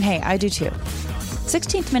online. And hey, I do too.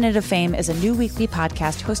 16th Minute of Fame is a new weekly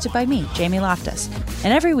podcast hosted by me, Jamie Loftus.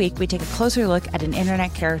 And every week we take a closer look at an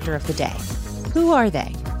internet character of the day. Who are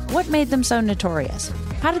they? What made them so notorious?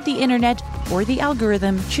 How did the internet or the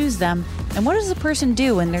algorithm choose them? And what does a person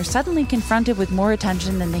do when they're suddenly confronted with more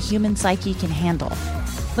attention than the human psyche can handle?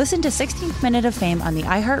 Listen to 16th Minute of Fame on the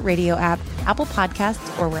iHeartRadio app, Apple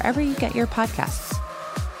Podcasts, or wherever you get your podcasts.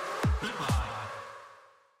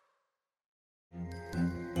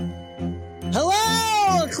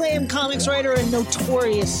 Hello, acclaimed comics writer and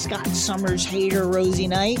notorious Scott Summers hater, Rosie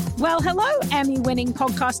Knight. Well, hello, Emmy-winning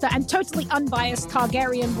podcaster and totally unbiased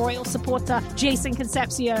Targaryen royal supporter, Jason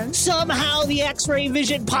Concepcion. Somehow the X-Ray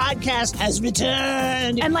Vision podcast has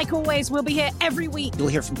returned. And like always, we'll be here every week. You'll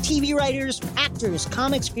hear from TV writers, actors,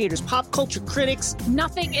 comics creators, pop culture critics.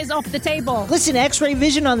 Nothing is off the table. Listen to X-Ray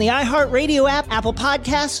Vision on the iHeartRadio app, Apple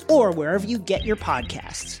Podcasts, or wherever you get your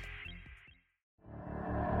podcasts.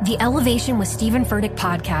 The Elevation with Stephen Furtick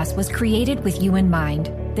podcast was created with you in mind.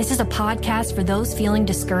 This is a podcast for those feeling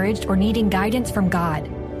discouraged or needing guidance from God.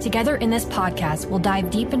 Together in this podcast, we'll dive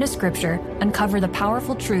deep into Scripture, uncover the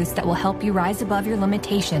powerful truths that will help you rise above your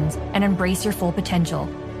limitations and embrace your full potential.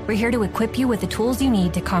 We're here to equip you with the tools you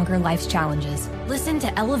need to conquer life's challenges. Listen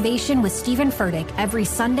to Elevation with Stephen Furtick every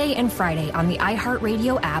Sunday and Friday on the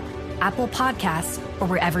iHeartRadio app, Apple Podcasts, or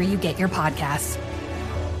wherever you get your podcasts.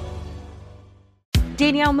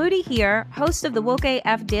 Danielle Moody here, host of the Woke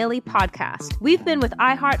AF Daily podcast. We've been with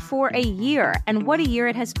iHeart for a year, and what a year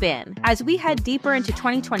it has been. As we head deeper into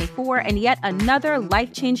 2024 and yet another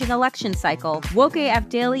life-changing election cycle, Woke AF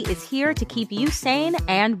Daily is here to keep you sane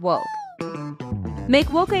and woke.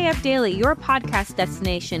 Make Woke AF Daily your podcast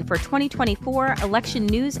destination for 2024 election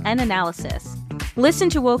news and analysis. Listen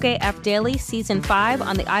to Woke AF Daily Season 5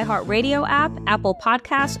 on the iHeartRadio app, Apple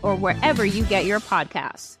Podcasts, or wherever you get your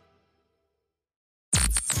podcasts.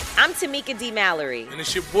 I'm Tamika D. Mallory. And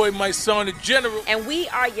it's your boy, my son, the General. And we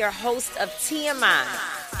are your hosts of TMI.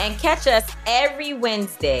 And catch us every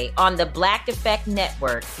Wednesday on the Black Effect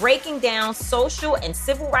Network, breaking down social and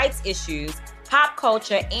civil rights issues, pop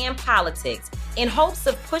culture, and politics, in hopes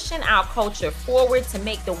of pushing our culture forward to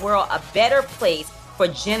make the world a better place for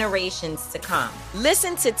generations to come.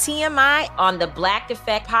 Listen to TMI on the Black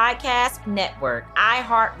Effect Podcast Network,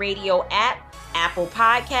 iHeartRadio app, Apple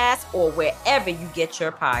Podcasts, or wherever you get your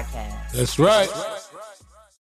podcasts. That's right.